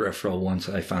more regretful once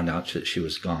I found out that she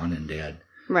was gone and dead.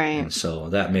 Right. And so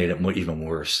that made it even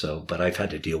worse. So, but I've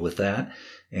had to deal with that.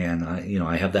 And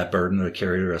I have that burden to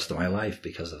carry the rest of my life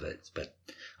because of it. But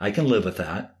I can live with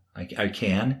that. I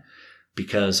can.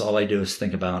 Because all I do is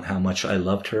think about how much I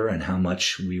loved her and how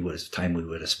much time we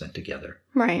would have spent together.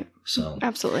 Right. So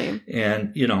absolutely.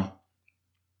 And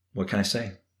what can I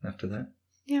say after that?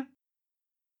 Yeah.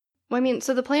 Well, I mean,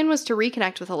 so the plan was to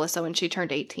reconnect with Alyssa when she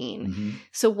turned 18. Mm-hmm.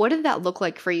 So what did that look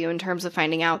like for you in terms of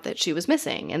finding out that she was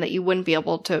missing and that you wouldn't be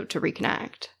able to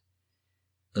reconnect?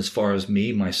 As far as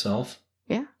me, myself?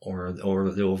 Yeah. Or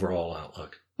the overall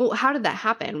outlook? Well, how did that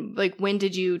happen? Like, when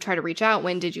did you try to reach out?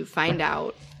 When did you find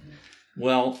out?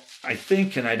 Well, I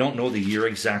think, and I don't know the year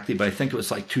exactly, but I think it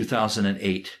was like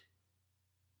 2008.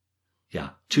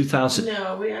 Yeah, 2000.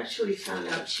 No, we actually found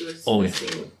out she was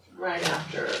missing right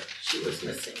after she was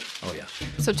missing. Oh, yeah.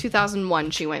 So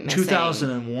 2001, she went missing.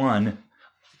 2001,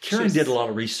 Karen did a lot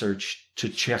of research to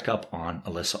check up on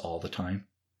Alyssa all the time.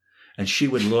 And she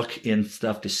would look in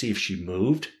stuff to see if she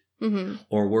moved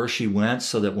or where she went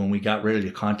so that when we got ready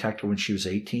to contact her when she was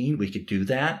 18, we could do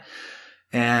that.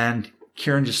 And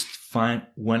Karen just went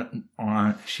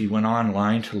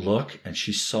online to look, and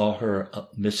she saw her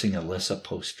missing Alyssa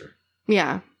poster.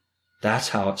 Yeah. That's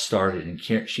how it started.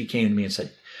 And she came to me and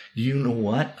said, you know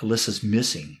what? Alyssa's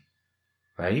missing.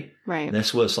 Right? Right. And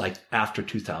this was like after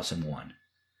 2001.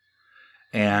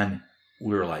 And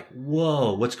we were like,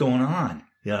 whoa, what's going on?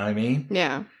 You know what I mean?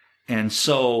 Yeah. And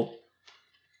so.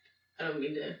 I don't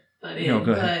mean to butt in,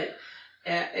 go ahead.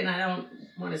 And I don't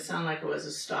want to sound like I was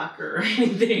a stalker or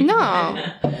anything. No.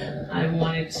 I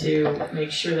wanted to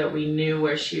make sure that we knew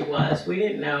where she was. We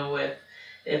didn't know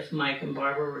if Mike and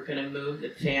Barbara were going to move the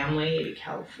family to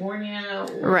California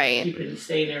or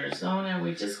stay in Arizona.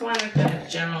 We just wanted to have a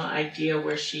general idea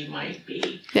where she might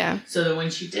be. Yeah. So that when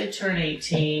she did turn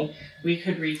 18, we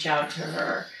could reach out to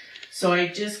her. So I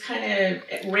just kind of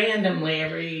randomly,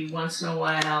 every once in a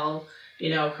while,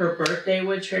 her birthday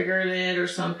would trigger it or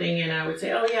something, and I would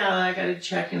say, oh, yeah, I got to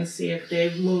check and see if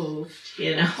they've moved,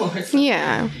 or something.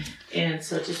 Yeah. And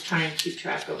so just try and keep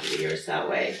track over the years that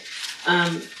way.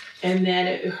 And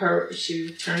then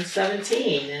she turned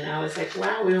 17, and I was like,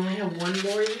 wow, we only have one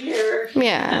more year.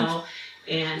 Yeah.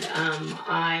 And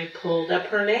I pulled up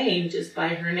her name, just by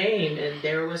her name, and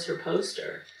there was her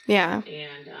poster. Yeah.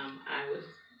 And I was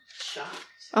shocked.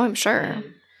 Oh, I'm sure.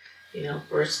 And,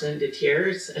 burst into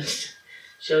tears and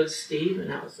showed Steve,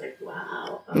 and I was like,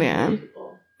 wow,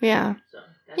 unbelievable. Yeah.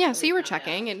 So you were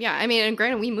checking, and and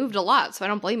granted, we moved a lot, so I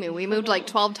don't blame you. We moved like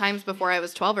 12 times before I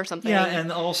was 12 or something. Yeah,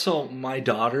 and also my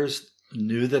daughters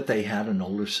knew that they had an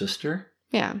older sister.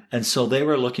 Yeah. And so they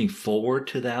were looking forward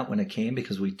to that when it came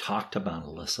because we talked about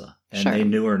Alyssa, and they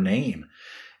knew her name.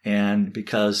 And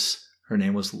because her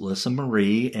name was Alyssa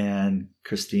Marie, and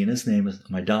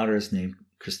my daughter's name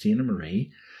Christina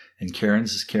Marie, and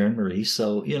Karen's is Karen Marie.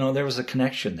 So, there was a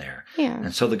connection there. Yeah.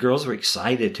 And so the girls were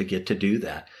excited to get to do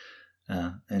that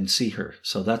and see her.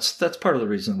 So that's part of the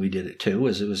reason we did it too,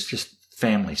 is it was just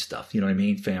family stuff. You know what I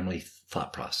mean? Family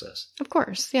thought process. Of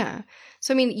course. Yeah.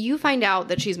 So, you find out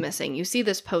that she's missing. You see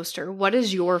this poster. What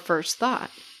is your first thought?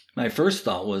 My first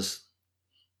thought was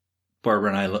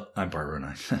Barbara and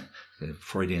I,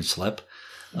 Freudian slip.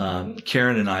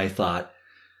 Karen and I thought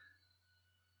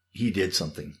he did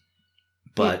something.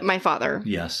 But my father,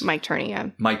 yes, Mike Turney, yeah.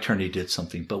 Mike Turney did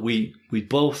something, but we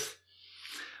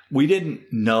didn't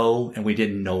know, and we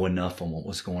didn't know enough on what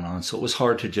was going on. So it was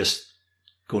hard to just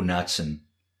go nuts and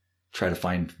try to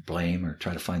find blame or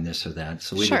try to find this or that.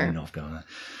 So we didn't know what's going on.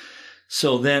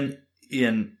 So then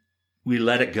we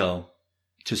let it go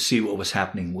to see what was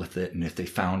happening with it, and if they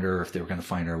found her, if they were going to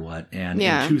find her or what. And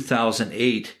in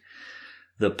 2008,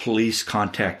 the police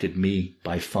contacted me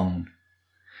by phone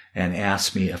and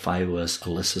asked me if I was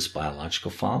Alyssa's biological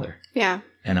father. Yeah.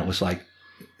 And it was like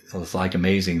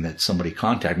amazing that somebody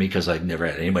contacted me, because I'd never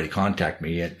had anybody contact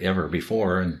me ever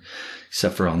before, and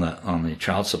except for on the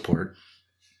child support.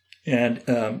 And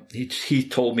he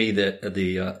told me that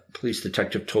the police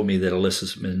detective told me that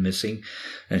Alyssa's been missing,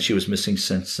 and she was missing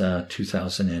since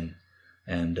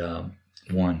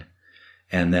 2001.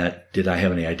 And that, did I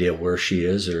have any idea where she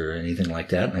is or anything like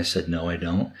that? And I said, no, I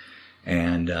don't.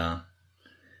 And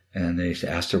And they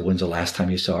asked her, when's the last time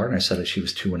you saw her? And I said that she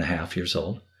was 2.5 years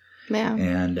old. Yeah.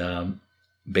 And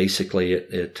basically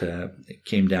it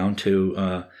came down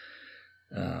to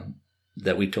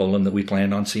that we told him that we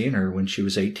planned on seeing her when she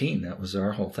was 18. That was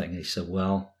our whole thing. He said,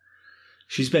 well,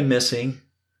 she's been missing,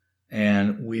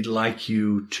 and we'd like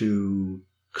you to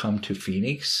come to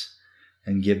Phoenix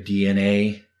and give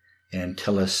DNA and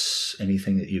tell us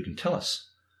anything that you can tell us.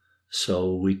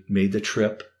 So we made the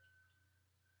trip.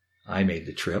 I made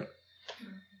the trip.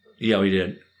 Yeah, we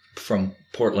did. From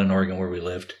Portland, Oregon, where we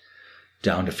lived,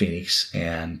 down to Phoenix,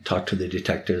 and talked to the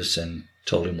detectives and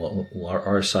told him what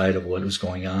our side of what was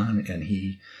going on. And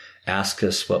he asked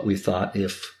us what we thought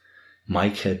if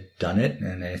Mike had done it.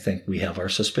 And I think we have our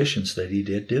suspicions that he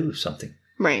did do something.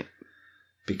 Right.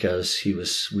 Because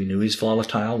we knew he's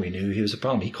volatile. We knew he was a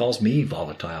problem. He calls me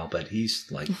volatile, but he's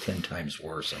like 10 times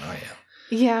worse than I am.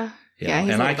 Yeah. Yeah.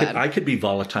 And I could be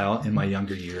volatile in my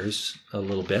younger years a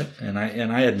little bit. And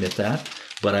I admit that,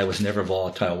 but I was never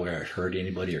volatile where I'd hurt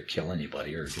anybody or kill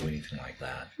anybody or do anything like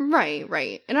that. Right.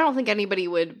 Right. And I don't think anybody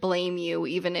would blame you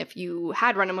even if you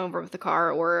had run him over with the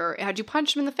car or had you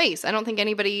punched him in the face. I don't think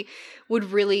anybody would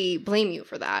really blame you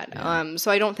for that. Yeah. So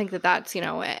I don't think that that's,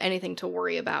 anything to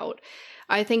worry about.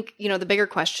 I think, the bigger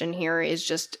question here is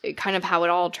just kind of how it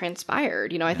all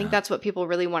transpired. I think that's what people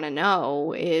really want to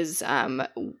know is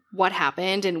what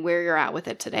happened and where you're at with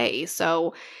it today.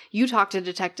 So you talked to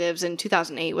detectives in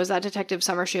 2008. Was that Detective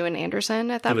Summershoe and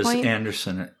Anderson at that point? It was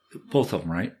Anderson, both of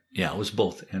them, right? Yeah, it was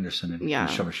both Anderson and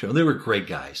Summershoe. They were great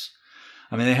guys.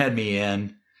 I mean, they had me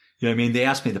in. They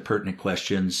asked me the pertinent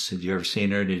questions. Had you ever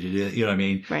seen her? Did you do, you know what I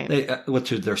mean? Right. What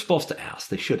they're supposed to ask.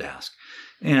 They should ask.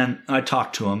 And I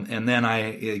talked to them, and then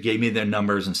it gave me their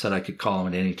numbers and said I could call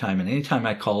them at any time. And anytime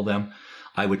I called them,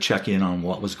 I would check in on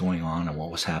what was going on and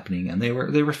what was happening. And they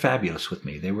were fabulous with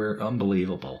me. They were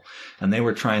unbelievable. And they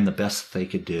were trying the best they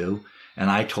could do.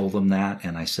 And I told them that,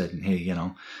 and I said, hey,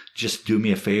 just do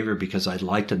me a favor because I'd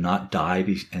like to not die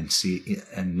and see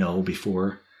and know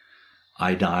before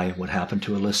I die what happened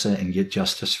to Alyssa and get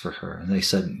justice for her. And they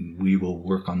said, we will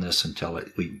work on this until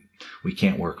we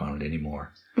can't work on it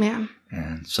anymore. Yeah.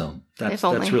 And so that's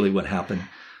really what happened.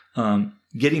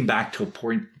 Getting back to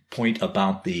a point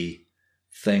about the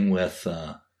thing with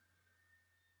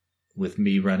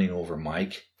me running over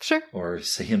Mike. Sure. Or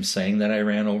him saying that I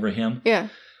ran over him. Yeah.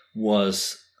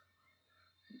 Was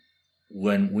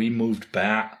when we moved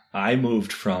back. I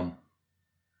moved from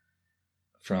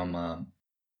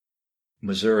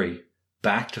Missouri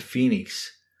back to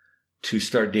Phoenix to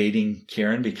start dating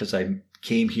Karen because I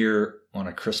came here on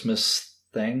a Christmas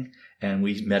thing and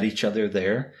we met each other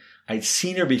there. I'd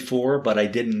seen her before, but I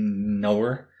didn't know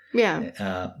her.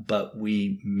 Yeah. But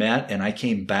we met and I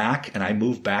came back and I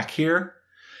moved back here.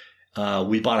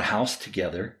 We bought a house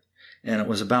together and it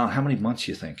was about how many months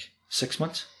you think? 6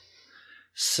 months?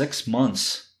 6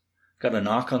 months. Got a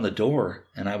knock on the door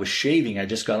and I was shaving. I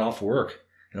just got off work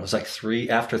and it was like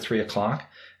after 3 o'clock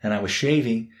and I was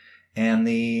shaving and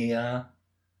the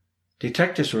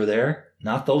detectives were there.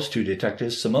 Not those two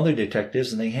detectives, some other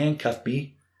detectives, and they handcuffed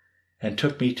me and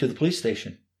took me to the police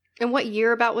station. And what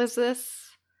year about was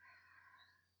this?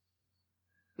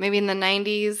 Maybe in the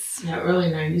 90s? Yeah,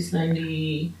 early 90s,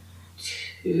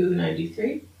 92,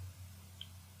 93.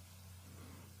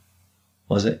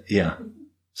 Was it? Yeah.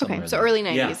 Okay, so early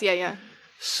 90s. Yeah.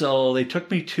 So they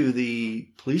took me to the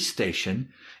police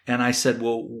station, and I said,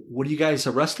 well, what are you guys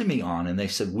arresting me on? And they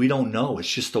said, we don't know.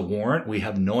 It's just a warrant. We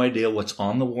have no idea what's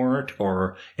on the warrant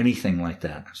or anything like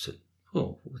that. I said,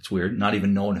 oh, it's weird. Not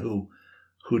even knowing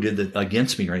who did it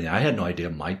against me or anything. I had no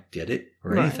idea Mike did it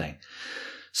or anything.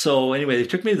 So anyway, they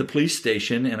took me to the police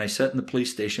station, and I sat in the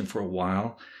police station for a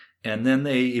while. And then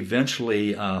they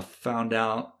eventually found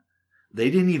out.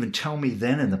 They didn't even tell me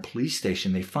then in the police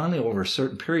station. They finally, over a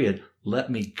certain period,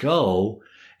 let me go.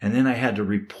 And then I had to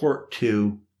report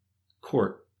to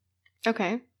court.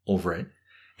 Okay. Over it.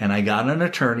 And I got an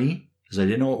attorney because I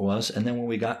didn't know what it was. And then when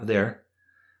we got there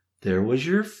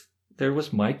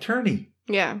was Mike Turney.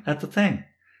 Yeah. At the thing.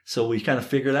 So we kind of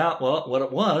figured out, what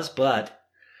it was, but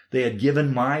they had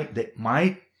given my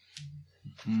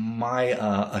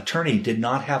attorney did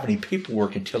not have any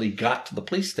paperwork until he got to the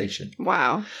police station.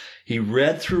 Wow. He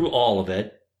read through all of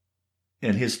it.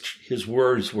 And his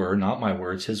words were, not my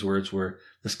words, his words were,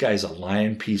 this guy's a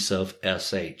lying piece of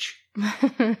SH.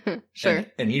 Sure.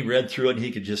 And he read through it and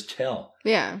he could just tell.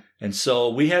 Yeah. And so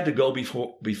we had to go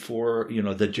before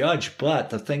the judge.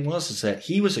 But the thing is that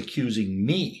he was accusing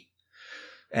me.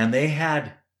 And they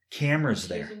had cameras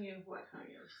there. Accusing you of what kind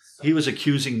of stuff? He was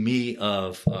accusing me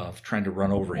of trying to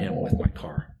run over him with my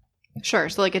car. Sure.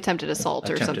 So like attempted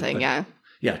assault or something. Yeah.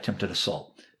 Yeah, attempted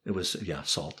assault. It was,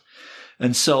 assault.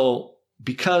 And so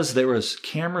because there was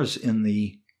cameras in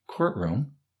the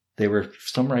courtroom, they were for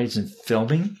some reason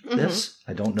filming this.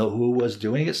 I don't know who was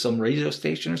doing it, some radio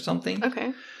station or something.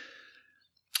 Okay.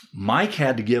 Mike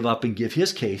had to give up and give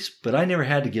his case, but I never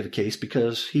had to give a case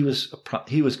because he was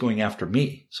going after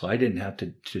me. So I didn't have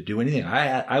to do anything.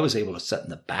 I was able to sit in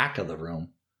the back of the room.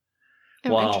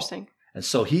 Oh, interesting. And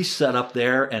so he sat up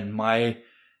there, and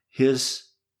his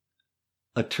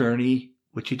attorney,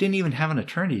 which he didn't even have an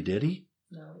attorney, did he?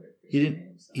 No, he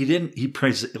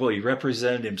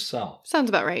represented himself. Sounds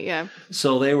about right, yeah.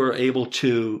 So they were able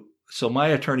to, so my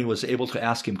attorney was able to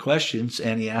ask him questions,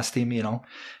 and he asked him,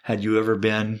 had you ever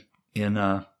been in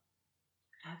a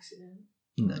accident?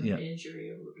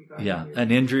 Injury regarding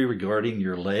an injury regarding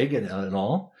your leg and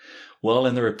all? Well,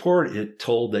 in the report, it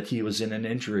told that he was in an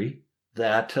injury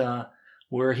that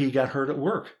where he got hurt at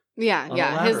work.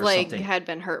 Yeah. His leg had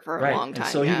been hurt for a long time.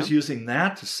 And so he was using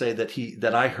that to say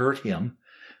that I hurt him,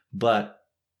 but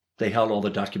they held all the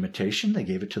documentation. They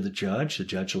gave it to the judge. The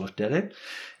judge looked at it,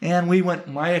 and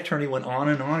my attorney went on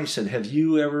and on. He said, "Have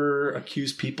you ever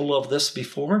accused people of this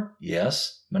before?"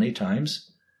 "Yes, many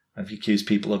times. I've accused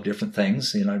people of different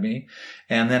things." You know what I mean?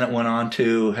 And then it went on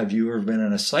to, "Have you ever been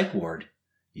in a psych ward?"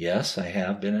 "Yes, I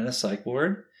have been in a psych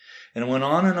ward." And it went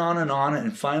on and on and on.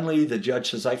 And finally, the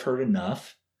judge says, "I've heard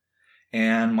enough."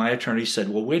 And my attorney said,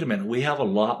 "Well, wait a minute. We have a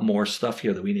lot more stuff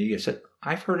here that we need." I said,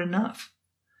 "I've heard enough."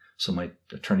 So my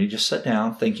attorney just sat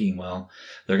down thinking, well,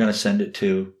 they're going to send it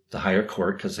to the higher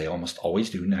court because they almost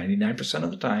always do 99% of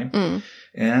the time.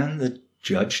 And the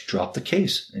judge dropped the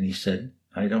case. And he said,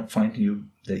 "I don't find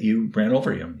that you ran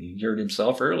over him. He hurt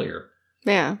himself earlier."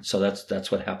 Yeah. So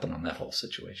that's what happened on that whole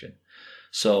situation.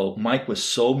 So Mike was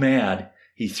so mad,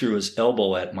 he threw his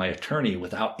elbow at my attorney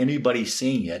without anybody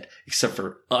seeing it, except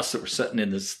for us that were sitting in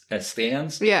the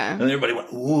stands. Yeah. And everybody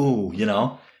went, "Ooh,"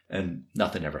 and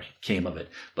nothing ever came of it.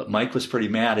 But Mike was pretty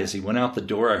mad. As he went out the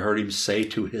door, I heard him say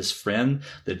to his friend,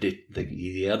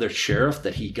 the other sheriff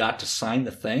that he got to sign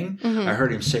the thing, I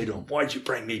heard him say to him, "Why'd you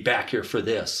bring me back here for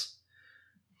this?"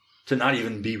 To not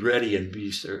even be ready and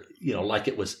be, like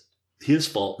it was his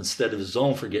fault instead of his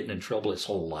own for getting in trouble his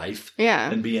whole life.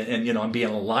 Yeah. And being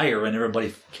a liar and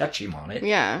everybody catch him on it.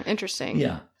 Yeah. Interesting.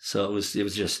 Yeah. So it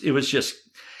was just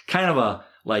kind of a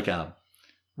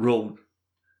real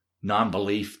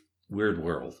non-belief, weird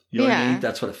world. You know what I mean?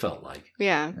 That's what it felt like.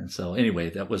 Yeah. And so anyway,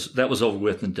 that was over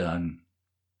with and done.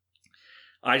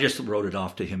 I just wrote it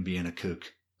off to him being a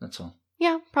kook. That's all.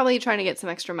 Yeah. Probably trying to get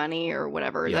some extra money or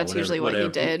whatever. Yeah, That's usually what he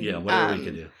did. Yeah. Whatever he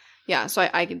could do. Yeah. So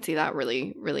I can see that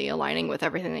really, really aligning with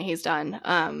everything that he's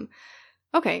done.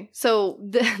 Okay. So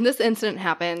this incident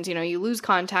happens, you lose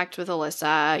contact with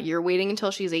Alyssa. You're waiting until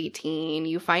she's 18.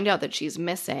 You find out that she's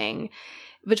missing.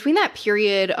 Between that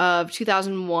period of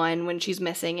 2001 when she's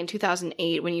missing and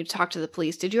 2008 when you talked to the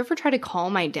police, did you ever try to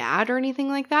call my dad or anything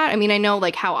like that? I mean, I know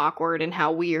how awkward and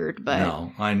how weird, but...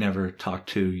 No, I never talked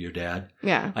to your dad.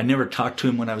 Yeah. I never talked to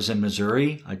him when I was in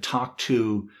Missouri. I talked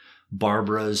to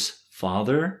Barbara's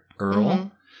father,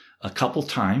 Earl, a couple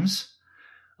times.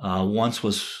 Once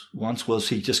was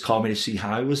he just called me to see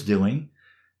how I was doing,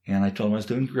 and I told him I was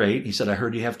doing great. He said, "I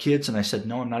heard you have kids," and I said,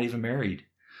 "No, I'm not even married."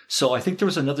 So I think there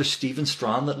was another Stephen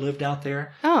Strawn that lived out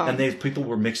there. Oh. And people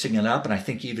were mixing it up. And I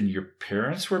think even your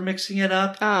parents were mixing it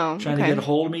up. Oh, trying to get a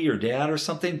hold of me, your dad or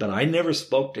something. But I never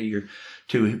spoke to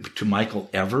Michael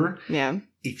ever. Yeah.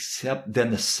 Except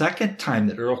then the second time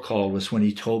that Earl called was when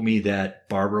he told me that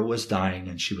Barbara was dying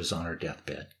and she was on her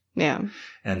deathbed. Yeah.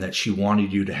 And that she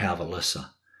wanted you to have Alyssa.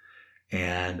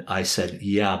 And I said,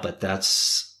 yeah, but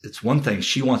it's one thing.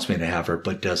 She wants me to have her,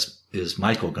 but is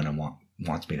Michael going to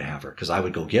wants me to have her? Because I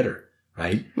would go get her,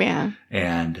 right? Yeah.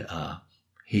 And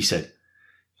he said,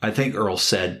 I think Earl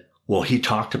said, well, he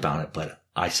talked about it, but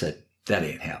I said, that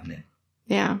ain't happening.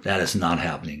 Yeah. That is not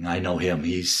happening. I know him.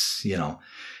 He's,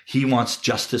 he wants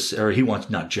justice, or he wants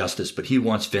not justice, but he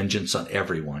wants vengeance on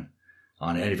everyone,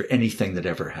 on anything that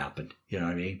ever happened. You know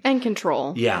what I mean? And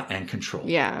control. Yeah, and control.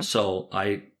 Yeah.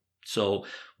 So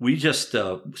we just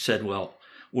said, well,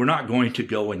 we're not going to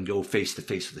go face to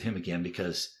face with him again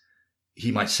because he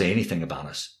might say anything about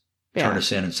us, turn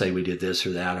us in and say we did this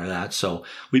or that or that. So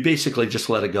we basically just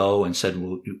let it go and said,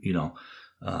 well,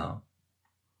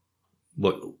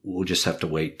 we'll just have to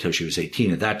wait till she was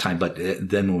 18 at that time. But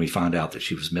then when we found out that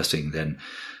she was missing, then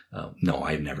no,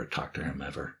 I never talked to him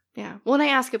ever. Yeah. Well, and I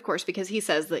ask, of course, because he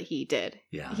says that he did.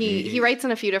 Yeah. He writes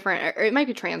in a few different, or it might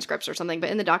be transcripts or something, but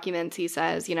in the documents he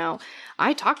says,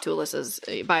 I talked to Alyssa's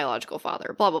biological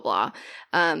father, blah, blah, blah.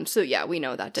 So yeah, we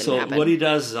know that didn't happen. So what he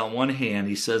does is, on one hand,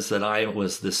 he says that I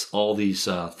was all these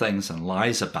things and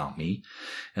lies about me,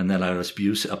 and that I was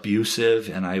abusive,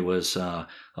 and I was a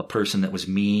person that was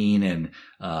mean, and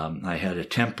I had a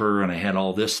temper, and I had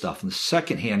all this stuff. On the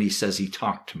second hand, he says he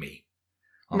talked to me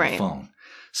on the phone.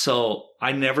 So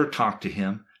I never talked to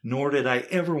him, nor did I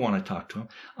ever want to talk to him.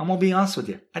 I'm going to be honest with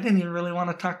you. I didn't even really want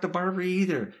to talk to Barbara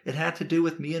either. It had to do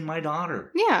with me and my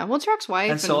daughter. Yeah, well, Chuck's wife.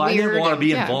 And so I didn't want to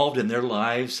be involved in their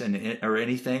lives or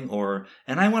anything.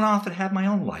 And I went off and had my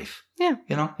own life. Yeah.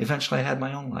 Eventually I had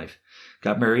my own life.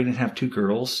 Got married and have 2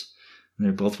 girls. And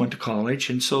they both went to college.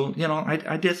 And so,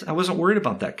 I wasn't worried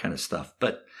about that kind of stuff.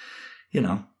 But,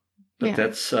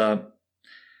 that's, the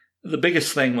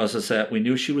biggest thing is that we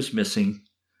knew she was missing.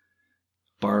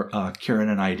 Karen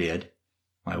and I did,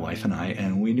 my wife and I,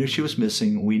 and we knew she was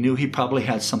missing. We knew he probably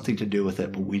had something to do with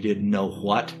it, but we didn't know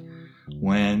what,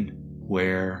 when,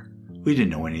 where. We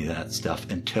didn't know any of that stuff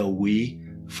until we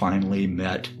finally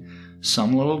met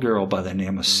some little girl by the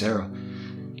name of Sarah.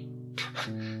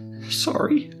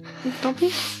 Sorry. Don't be.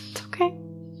 It's okay.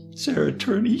 Sarah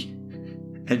Turney.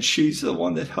 And she's the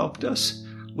one that helped us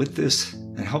with this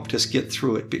and helped us get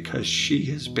through it, because she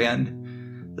has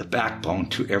been the backbone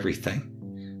to everything.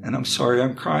 And I'm sorry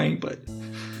I'm crying, but...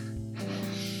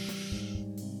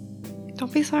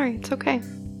 Don't be sorry. It's okay.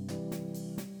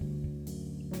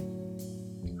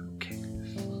 Okay.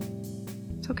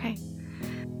 It's okay.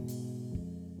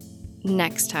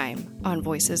 Next time on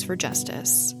Voices for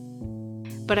Justice.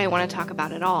 But I want to talk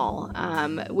about it all,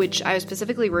 which I was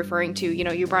specifically referring to.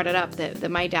 You brought it up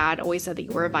that my dad always said that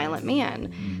you were a violent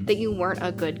man, that you weren't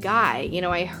a good guy.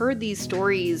 I heard these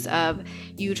stories of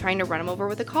you trying to run him over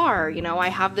with a car. I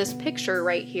have this picture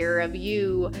right here of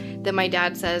you that my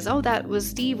dad says, oh, that was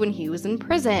Steve when he was in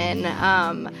prison.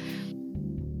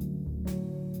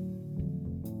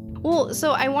 Well,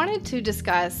 so I wanted to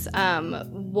discuss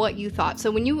what you thought.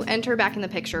 So when you enter back in the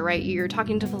picture, right, you're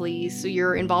talking to police, so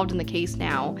you're involved in the case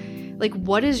now. Like,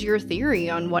 what is your theory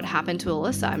on what happened to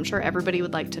Alyssa? I'm sure everybody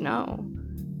would like to know.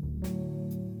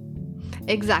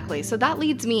 Exactly. So that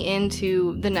leads me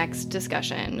into the next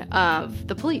discussion of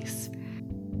the police.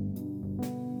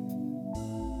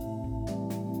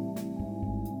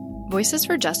 Voices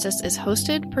for Justice is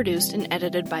hosted, produced, and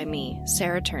edited by me,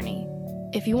 Sarah Turney.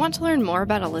 If you want to learn more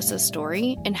about Alyssa's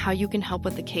story and how you can help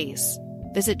with the case,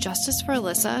 visit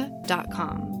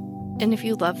justicefораlyssa.com. And if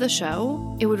you love the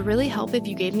show, it would really help if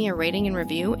you gave me a rating and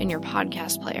review in your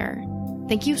podcast player.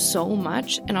 Thank you so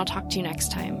much, and I'll talk to you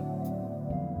next time.